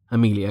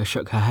 Amelia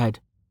shook her head.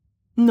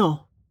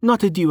 No,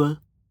 not a duel.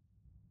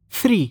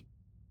 3.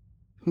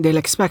 They'll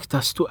expect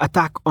us to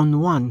attack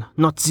on 1,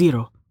 not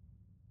 0.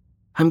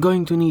 I'm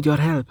going to need your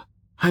help.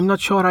 I'm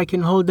not sure I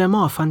can hold them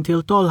off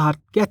until Tallheart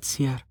gets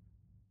here.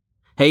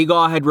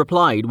 Hagar had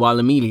replied while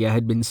Amelia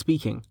had been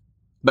speaking,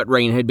 but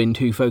Rain had been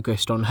too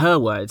focused on her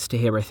words to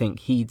hear a thing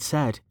he'd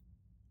said.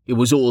 It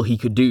was all he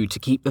could do to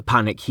keep the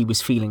panic he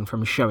was feeling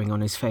from showing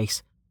on his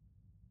face.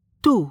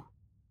 2.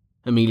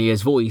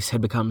 Amelia's voice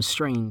had become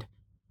strained.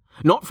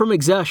 Not from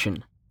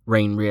exertion,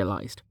 Rain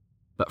realized,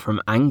 but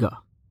from anger.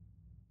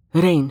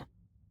 Rain,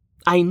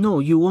 I know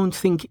you won't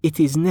think it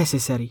is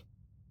necessary,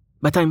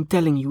 but I'm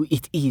telling you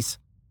it is.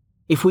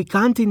 If we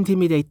can't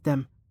intimidate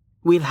them,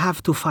 we'll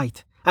have to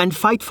fight, and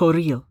fight for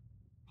real.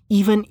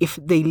 Even if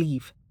they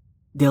leave,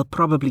 they'll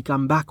probably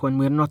come back when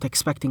we're not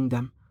expecting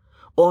them,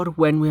 or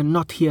when we're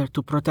not here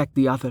to protect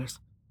the others.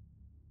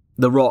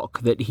 The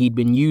rock that he'd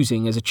been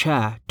using as a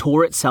chair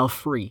tore itself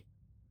free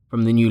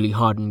from the newly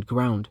hardened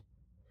ground,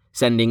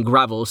 sending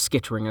gravel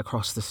skittering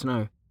across the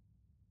snow.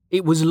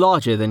 It was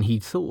larger than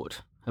he'd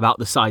thought, about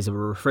the size of a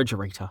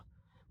refrigerator,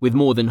 with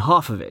more than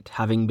half of it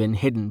having been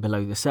hidden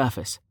below the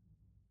surface.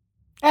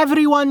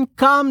 Everyone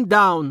calm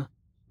down,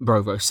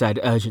 Brovos said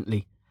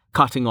urgently,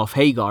 cutting off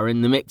Hagar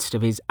in the midst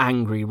of his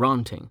angry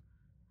ranting.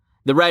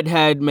 The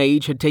red-haired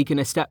mage had taken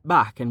a step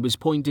back and was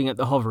pointing at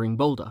the hovering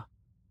boulder.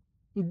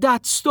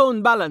 That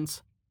stone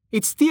balance.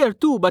 It's tier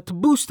 2 but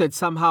boosted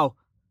somehow.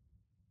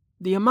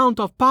 The amount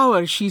of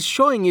power she's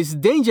showing is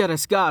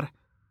dangerous, Gar.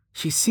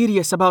 She's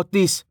serious about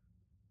this.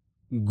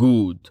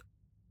 Good,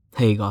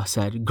 Hagar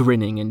said,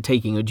 grinning and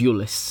taking a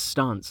duelist's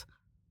stance.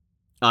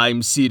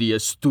 I'm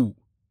serious too.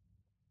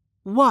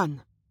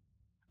 1.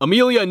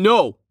 Amelia,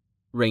 no!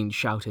 Rain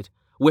shouted,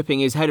 whipping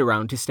his head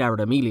around to stare at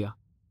Amelia.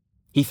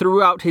 He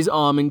threw out his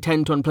arm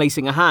intent on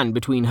placing a hand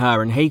between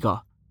her and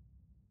Hagar.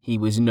 He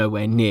was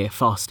nowhere near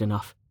fast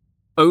enough,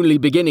 only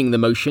beginning the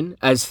motion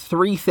as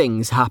 3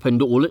 things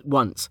happened all at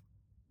once,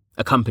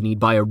 accompanied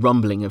by a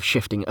rumbling of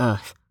shifting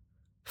earth.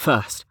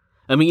 First,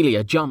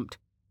 Amelia jumped.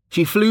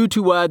 She flew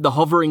toward the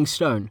hovering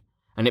stone,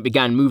 and it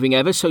began moving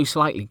ever so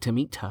slightly to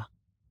meet her.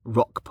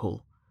 Rock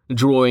pull.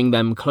 drawing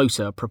them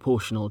closer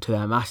proportional to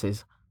their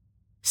masses.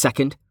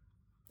 Second,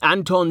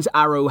 Anton's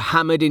arrow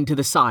hammered into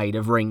the side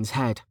of Rain's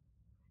head.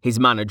 His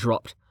mana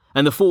dropped,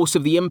 and the force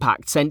of the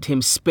impact sent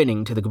him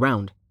spinning to the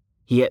ground.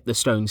 He hit the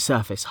stone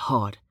surface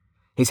hard.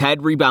 His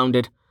head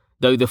rebounded,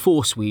 though the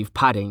force weave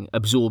padding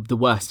absorbed the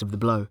worst of the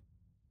blow.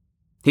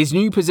 His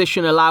new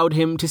position allowed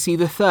him to see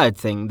the third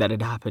thing that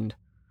had happened,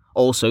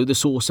 also the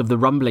source of the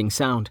rumbling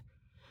sound.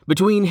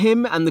 Between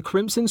him and the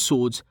crimson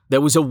swords,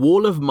 there was a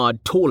wall of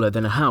mud taller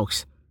than a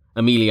house.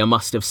 Amelia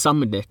must have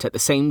summoned it at the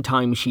same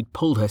time she'd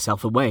pulled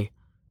herself away.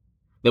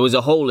 There was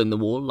a hole in the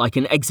wall like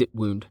an exit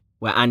wound,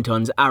 where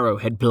Anton's arrow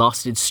had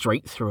blasted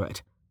straight through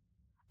it.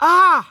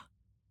 "Ah!"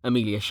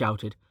 Amelia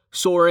shouted,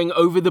 soaring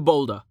over the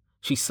boulder.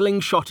 She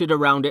slingshotted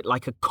around it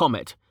like a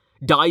comet,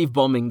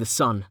 dive-bombing the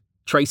sun.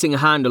 Tracing a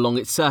hand along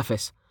its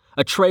surface,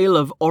 a trail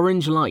of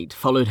orange light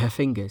followed her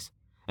fingers,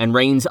 and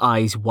Rain's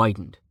eyes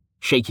widened,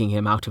 shaking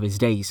him out of his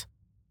daze.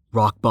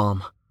 Rock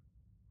bomb.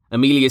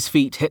 Amelia's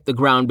feet hit the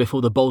ground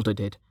before the boulder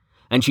did,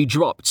 and she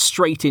dropped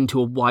straight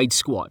into a wide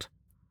squat.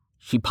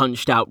 She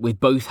punched out with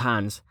both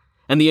hands,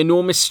 and the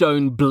enormous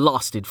stone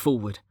blasted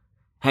forward,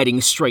 heading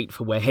straight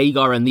for where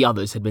Hagar and the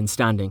others had been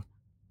standing.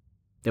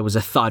 There was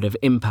a thud of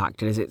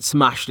impact as it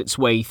smashed its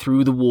way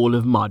through the wall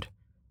of mud,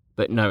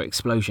 but no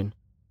explosion.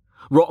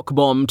 Rock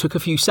Bomb took a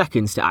few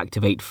seconds to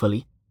activate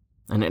fully,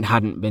 and it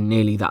hadn't been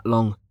nearly that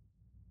long.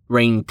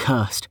 Rain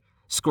cursed,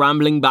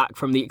 scrambling back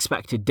from the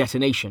expected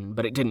detonation,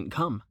 but it didn't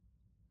come.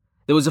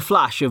 There was a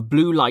flash of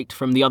blue light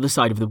from the other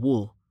side of the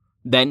wall,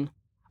 then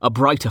a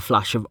brighter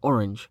flash of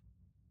orange,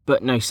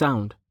 but no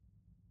sound.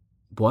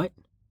 What?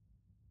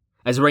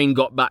 As Rain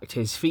got back to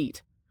his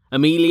feet,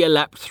 Amelia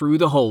leapt through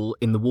the hole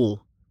in the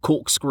wall,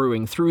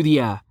 corkscrewing through the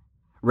air.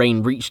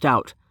 Rain reached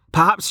out,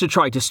 perhaps to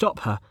try to stop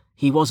her,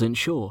 he wasn't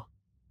sure.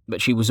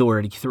 But she was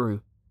already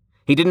through.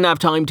 He didn't have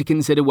time to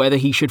consider whether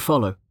he should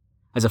follow,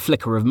 as a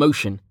flicker of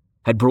motion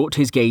had brought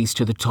his gaze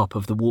to the top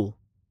of the wall.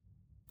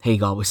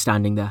 Hagar was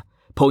standing there,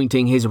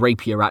 pointing his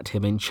rapier at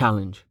him in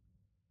challenge.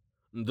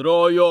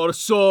 "Draw your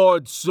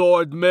sword,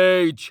 sword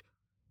mage!"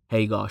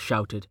 Hagar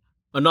shouted.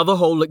 Another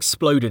hole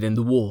exploded in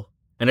the wall,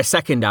 and a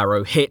second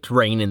arrow hit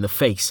Rain in the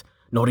face,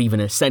 not even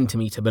a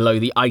centimetre below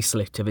the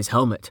eye-slit of his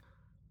helmet.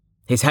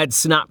 His head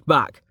snapped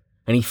back,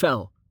 and he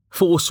fell,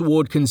 Force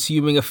Ward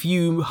consuming a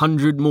few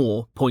hundred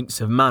more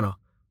points of mana.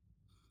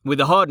 With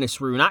the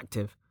hardness rune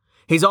active,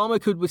 his armor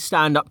could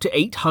withstand up to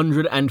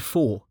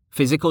 804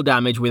 physical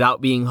damage without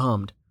being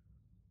harmed.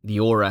 The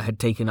aura had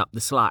taken up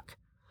the slack,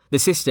 the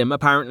system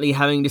apparently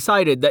having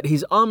decided that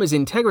his armor's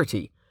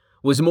integrity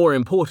was more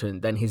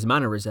important than his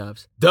mana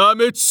reserves.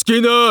 "Damn it,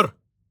 Skinner!"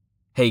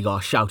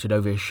 Hagar shouted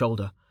over his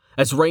shoulder,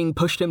 as Rain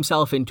pushed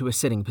himself into a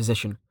sitting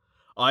position.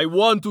 "I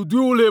want to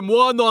duel him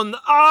one-on...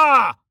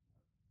 Ah!"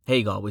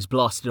 Hagar was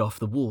blasted off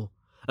the wall.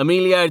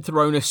 Amelia had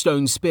thrown a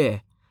stone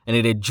spear, and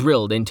it had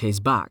drilled into his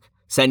back,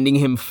 sending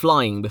him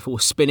flying before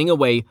spinning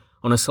away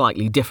on a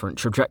slightly different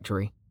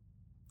trajectory.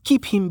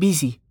 "Keep him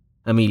busy,"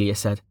 Amelia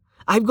said.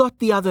 "I've got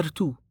the other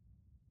two."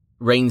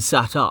 Rain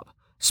sat up,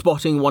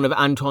 spotting one of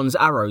Anton's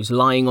arrows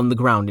lying on the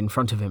ground in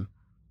front of him.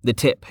 The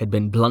tip had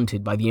been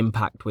blunted by the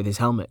impact with his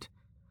helmet.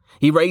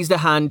 He raised a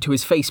hand to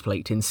his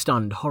faceplate in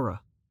stunned horror.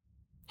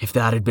 If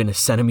that had been a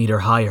centimetre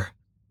higher.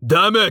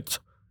 "Damn it!"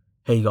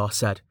 Hagar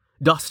said,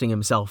 dusting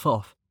himself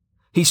off.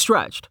 He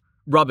stretched,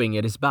 rubbing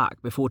at his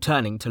back before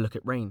turning to look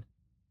at Rain.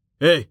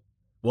 "Hey,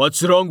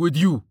 what's wrong with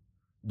you?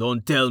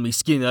 Don't tell me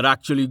Skinner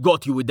actually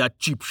got you with that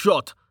cheap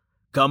shot.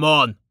 Come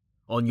on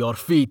your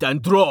feet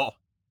and draw."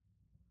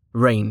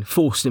 Rain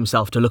forced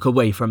himself to look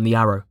away from the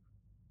arrow.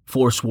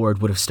 Force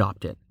Ward would have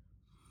stopped it.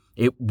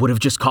 It would have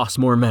just cost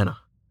more mana.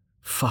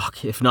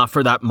 Fuck, if not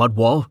for that mud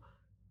wall.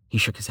 He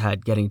shook his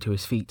head, getting to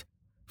his feet.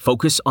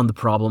 Focus on the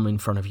problem in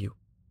front of you.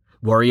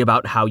 Worry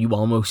about how you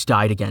almost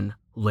died again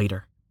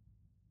later.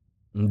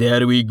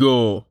 "There we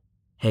go,"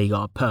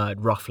 Hagar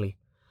purred roughly,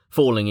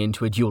 falling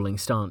into a dueling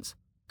stance.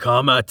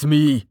 "Come at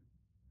me."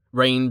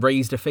 Rain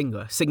raised a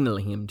finger,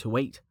 signaling him to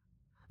wait.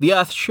 The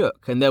earth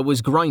shook and there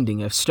was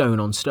grinding of stone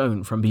on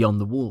stone from beyond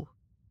the wall.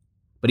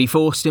 But he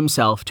forced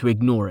himself to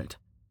ignore it.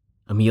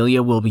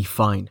 Amelia will be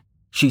fine.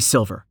 She's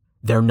silver.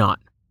 They're not.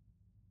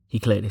 He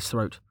cleared his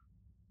throat.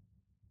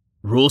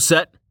 "Rule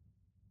set?"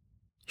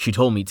 She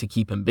told me to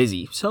keep him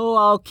busy, so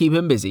I'll keep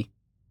him busy.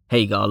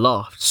 Hagar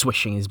laughed,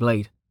 swishing his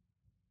blade.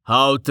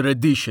 "How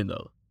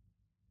traditional.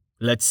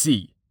 Let's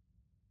see.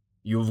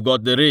 You've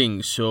got the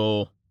ring,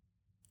 so...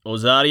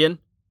 Ozarian?"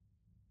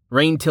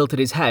 Rain tilted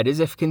his head as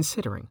if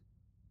considering,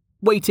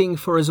 waiting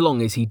for as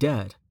long as he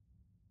dared.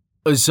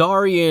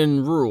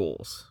 "Ozarian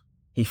rules,"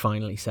 he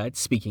finally said,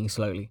 speaking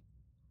slowly.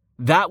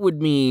 "That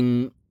would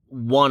mean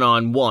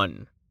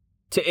 1-on-1,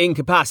 to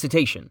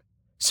incapacitation,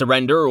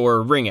 surrender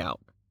or ring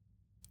out.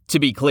 To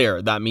be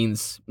clear, that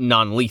means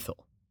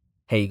non-lethal."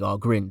 Hagar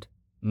grinned.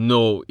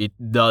 "No,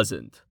 it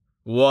doesn't.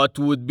 What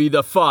would be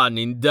the fun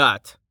in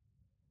that?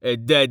 A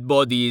dead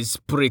body is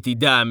pretty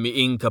damn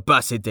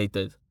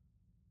incapacitated."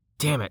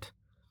 Damn it.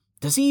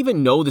 Does he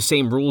even know the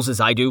same rules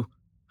as I do?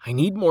 I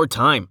need more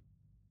time.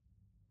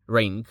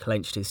 Rain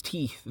clenched his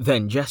teeth,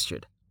 then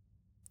gestured.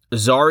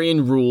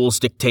 Azarian rules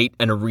dictate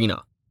an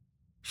arena.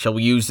 Shall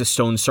we use the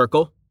stone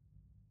circle?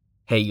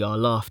 Hagar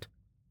laughed.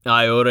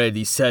 I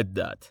already said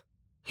that.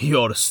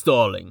 You're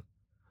stalling.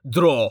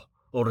 Draw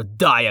or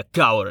die a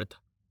coward.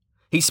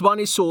 He spun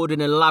his sword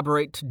in an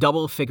elaborate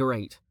double figure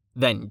eight,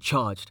 then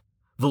charged.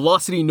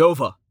 Velocity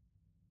Nova.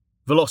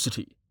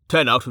 Velocity,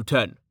 10 out of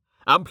 10.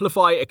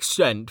 Amplify,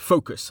 extend,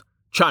 focus.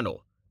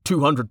 Channel,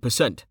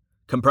 200%.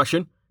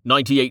 Compression,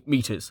 98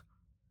 meters.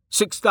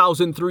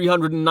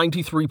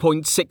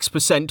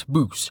 6,393.6%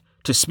 boost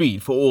to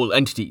speed for all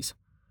entities.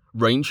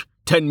 Range,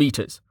 10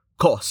 meters.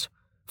 Cost,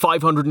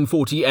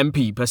 540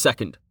 MP per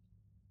second.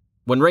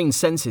 When Rain's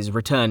senses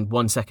returned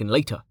 1 second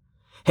later,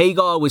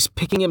 Hagar was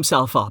picking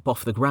himself up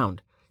off the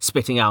ground,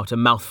 spitting out a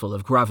mouthful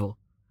of gravel.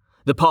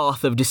 The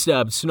path of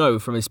disturbed snow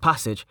from his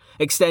passage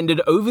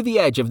extended over the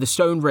edge of the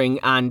stone ring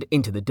and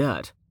into the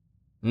dirt.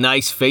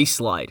 Nice face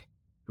slide,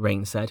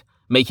 Rain said,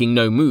 making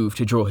no move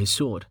to draw his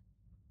sword.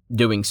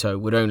 Doing so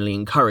would only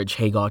encourage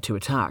Hagar to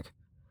attack.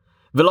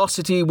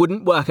 Velocity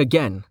wouldn't work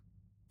again,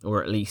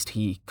 or at least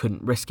he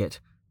couldn't risk it.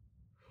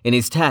 In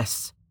his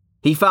tests,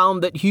 he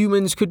found that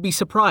humans could be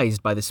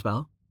surprised by the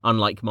spell,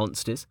 unlike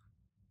monsters.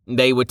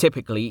 They were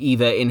typically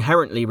either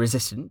inherently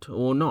resistant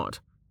or not.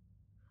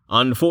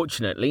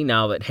 Unfortunately,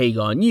 now that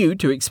Hagar knew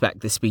to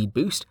expect the speed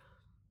boost,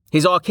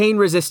 his arcane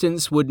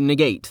resistance would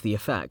negate the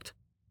effect.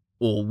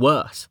 Or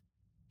worse,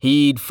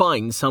 he'd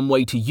find some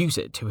way to use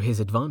it to his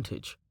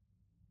advantage.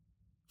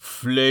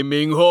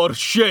 Flaming horse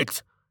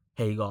shit,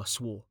 Hagar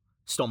swore,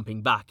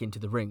 stomping back into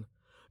the ring.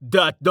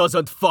 That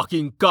doesn't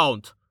fucking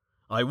count.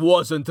 I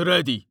wasn't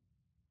ready.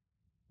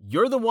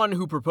 You're the one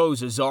who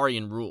proposed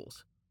Azarian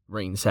rules,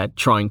 Rain said,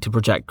 trying to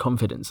project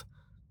confidence.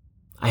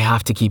 I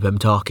have to keep him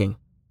talking.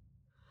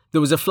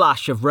 There was a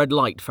flash of red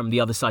light from the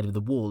other side of the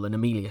wall and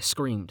Amelia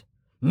screamed.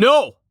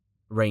 No!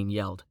 Rain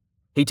yelled.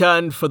 He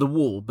turned for the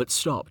wall but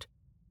stopped,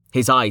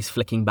 his eyes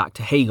flicking back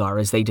to Hagar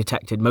as they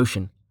detected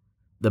motion.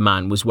 The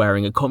man was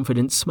wearing a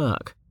confident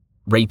smirk,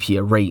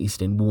 rapier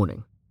raised in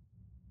warning.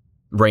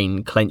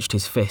 Rain clenched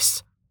his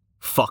fists.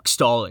 Fuck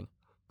stalling.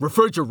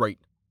 Refrigerate.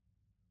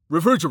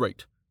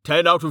 Refrigerate.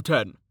 10 out of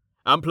 10.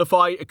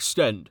 Amplify,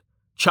 extend.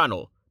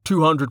 Channel,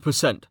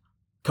 200%.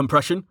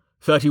 Compression,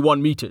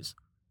 31 meters.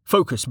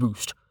 Focus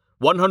boost,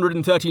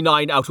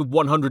 139 out of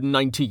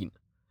 119.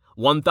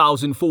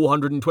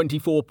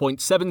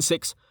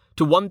 1,424.76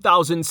 to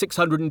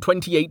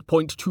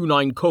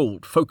 1,628.29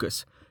 cold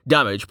focus.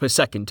 Damage per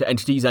second to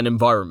entities and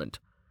environment.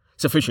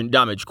 Sufficient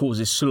damage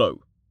causes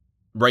slow.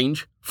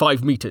 Range,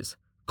 5 meters.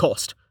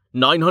 Cost,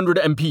 900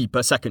 MP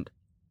per second.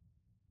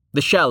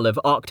 The shell of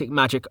Arctic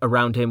magic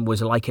around him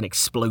was like an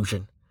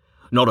explosion.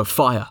 Not of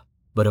fire,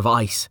 but of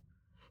ice.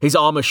 His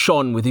armor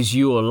shone with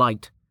azure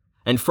light,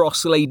 and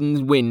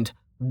frost-laden wind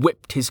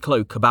whipped his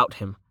cloak about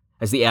him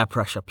as the air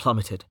pressure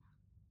plummeted.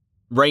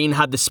 Rain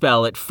had the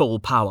spell at full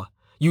power,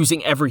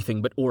 using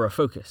everything but aura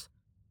focus.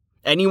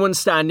 Anyone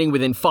standing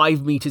within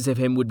 5 meters of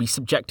him would be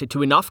subjected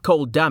to enough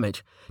cold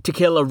damage to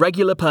kill a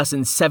regular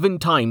person 7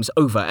 times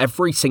over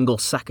every single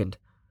second.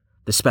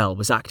 The spell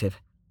was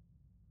active.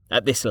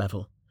 At this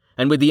level,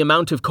 and with the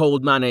amount of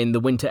cold mana in the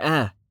winter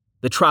air,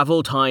 the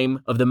travel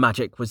time of the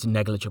magic was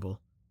negligible.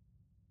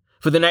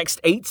 For the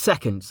next 8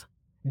 seconds,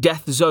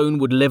 Death Zone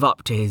would live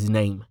up to his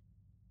name.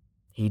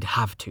 He'd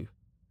have to.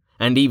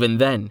 And even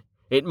then,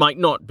 it might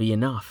not be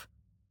enough.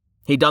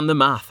 He'd done the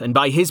math, and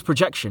by his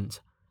projections,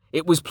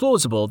 it was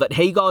plausible that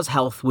Hagar's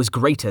health was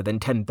greater than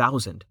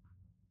 10,000.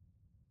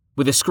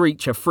 With a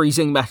screech of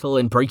freezing metal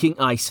and breaking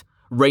ice,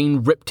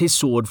 Rain ripped his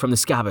sword from the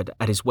scabbard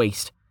at his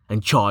waist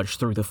and charged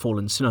through the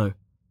fallen snow.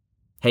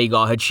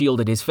 Hagar had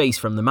shielded his face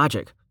from the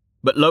magic,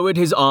 but lowered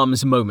his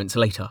arms moments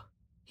later.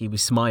 He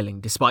was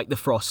smiling despite the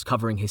frost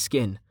covering his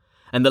skin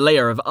and the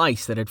layer of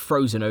ice that had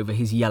frozen over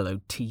his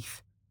yellowed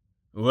teeth.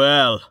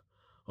 Well,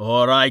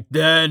 all right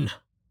then.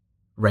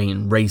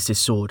 Rain raised his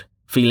sword,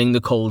 feeling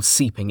the cold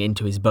seeping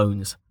into his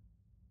bones.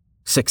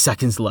 6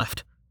 seconds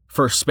left.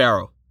 First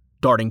sparrow,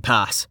 darting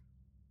past.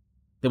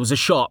 There was a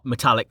sharp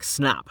metallic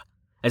snap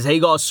as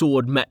Hagar's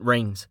sword met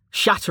Rain's,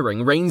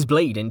 shattering Rain's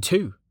blade in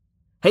two.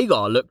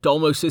 Hagar looked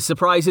almost as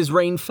surprised as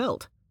Rain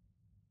felt.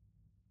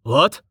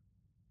 What?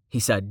 He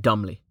said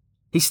dumbly.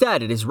 He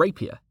stared at his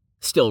rapier,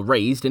 still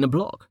raised in a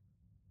block.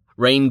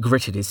 Rain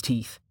gritted his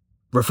teeth.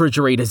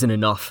 Refrigerate isn't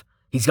enough.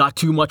 He's got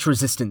too much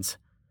resistance.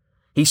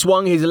 He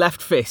swung his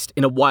left fist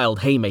in a wild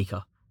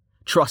haymaker,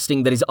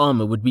 trusting that his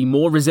armor would be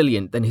more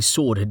resilient than his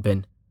sword had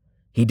been.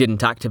 He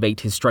didn't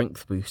activate his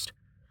strength boost.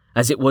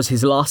 As it was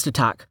his last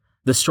attack,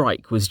 the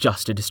strike was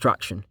just a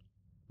distraction.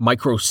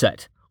 Micro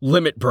set.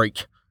 Limit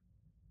break.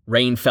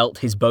 Rain felt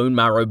his bone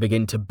marrow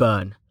begin to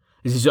burn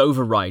as his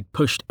override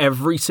pushed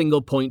every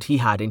single point he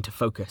had into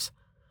focus.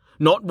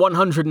 Not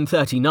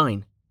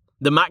 139,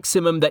 the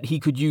maximum that he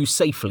could use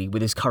safely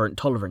with his current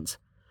tolerance.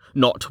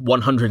 Not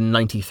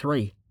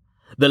 193,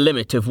 the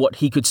limit of what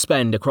he could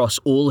spend across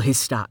all his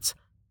stats.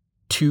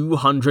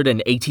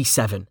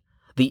 287,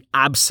 the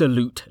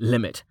absolute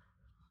limit.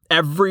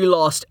 Every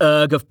last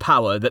erg of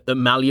power that the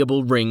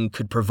malleable ring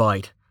could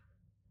provide.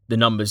 The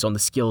numbers on the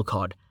skill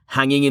card,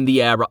 hanging in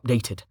the air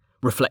updated,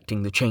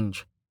 reflecting the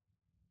change.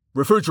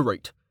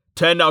 Refrigerate,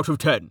 10 out of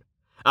 10.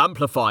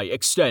 Amplify,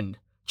 extend,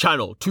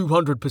 channel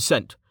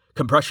 200%,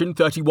 compression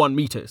 31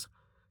 meters.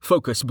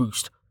 Focus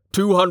boost,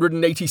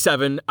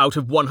 287 out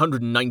of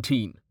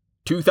 119.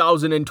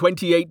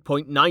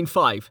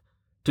 2028.95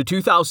 to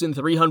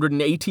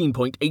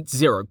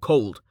 2318.80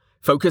 cold.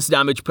 Focus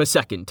damage per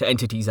second to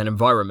entities and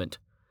environment.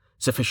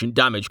 Sufficient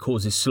damage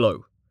causes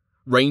slow.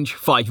 Range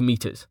 5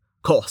 meters.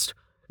 Cost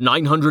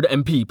 900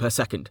 MP per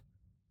second.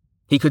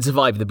 He could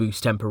survive the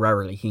boost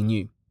temporarily, he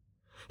knew.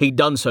 He'd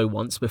done so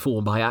once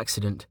before by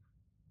accident.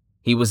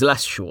 He was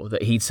less sure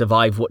that he'd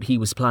survive what he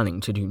was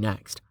planning to do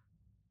next.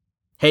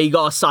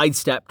 Hagar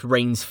sidestepped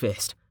Rain's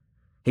fist,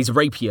 his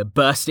rapier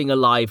bursting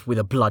alive with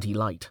a bloody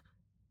light.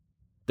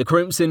 The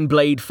crimson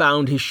blade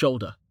found his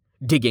shoulder,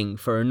 digging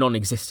for a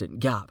non-existent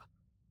gap.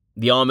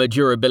 The armor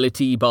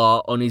durability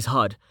bar on his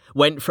HUD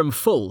went from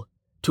full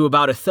to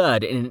about a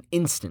third in an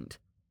instant.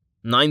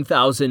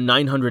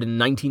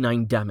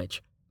 9,999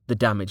 damage, the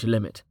damage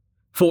limit.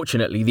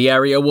 Fortunately, the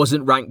area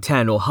wasn't ranked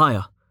 10 or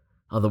higher.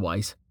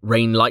 Otherwise,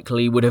 Rain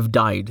likely would have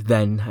died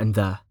then and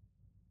there.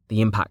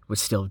 The impact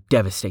was still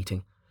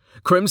devastating.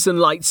 Crimson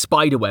light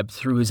spiderwebbed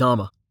through his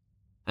armor,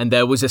 and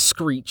there was a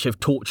screech of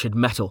tortured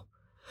metal.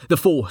 The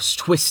force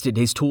twisted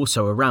his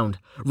torso around,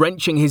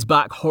 wrenching his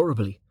back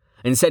horribly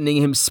and sending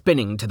him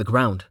spinning to the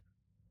ground.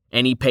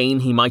 Any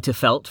pain he might have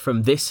felt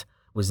from this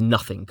was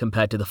nothing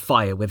compared to the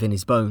fire within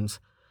his bones.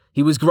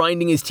 He was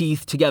grinding his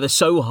teeth together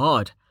so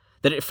hard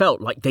that it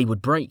felt like they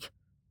would break.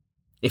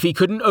 If he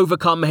couldn't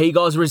overcome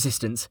Hagar's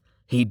resistance,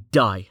 he'd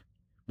die,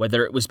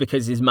 whether it was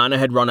because his mana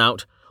had run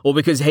out or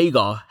because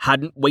Hagar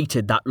hadn't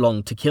waited that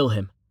long to kill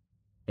him.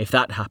 If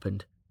that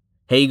happened,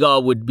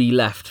 Hagar would be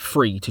left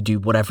free to do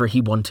whatever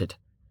he wanted,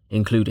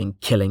 including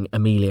killing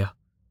Amelia,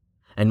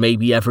 and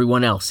maybe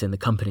everyone else in the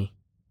company.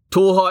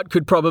 Tallheart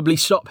could probably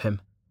stop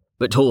him,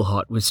 but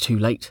Tallheart was too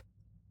late.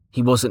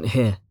 He wasn't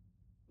here.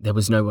 There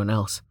was no one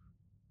else.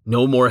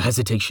 No more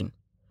hesitation.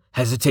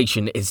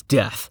 Hesitation is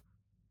death.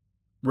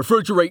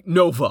 Refrigerate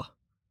Nova.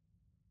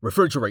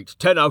 Refrigerate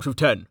 10 out of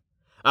 10.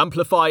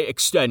 Amplify,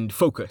 extend,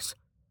 focus.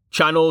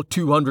 Channel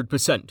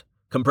 200%.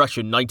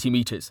 Compression 90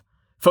 meters.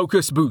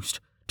 Focus boost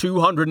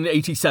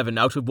 287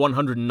 out of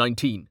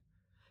 119.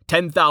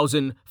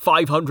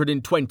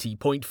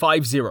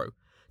 10,520.50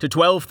 to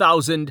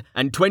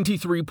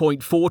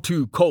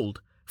 12,023.42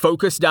 cold.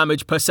 Focus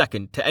damage per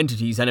second to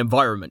entities and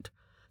environment.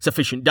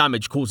 Sufficient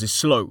damage causes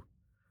slow.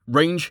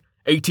 Range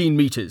 18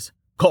 meters.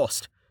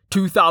 Cost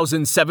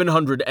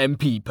 2,700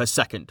 MP per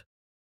second.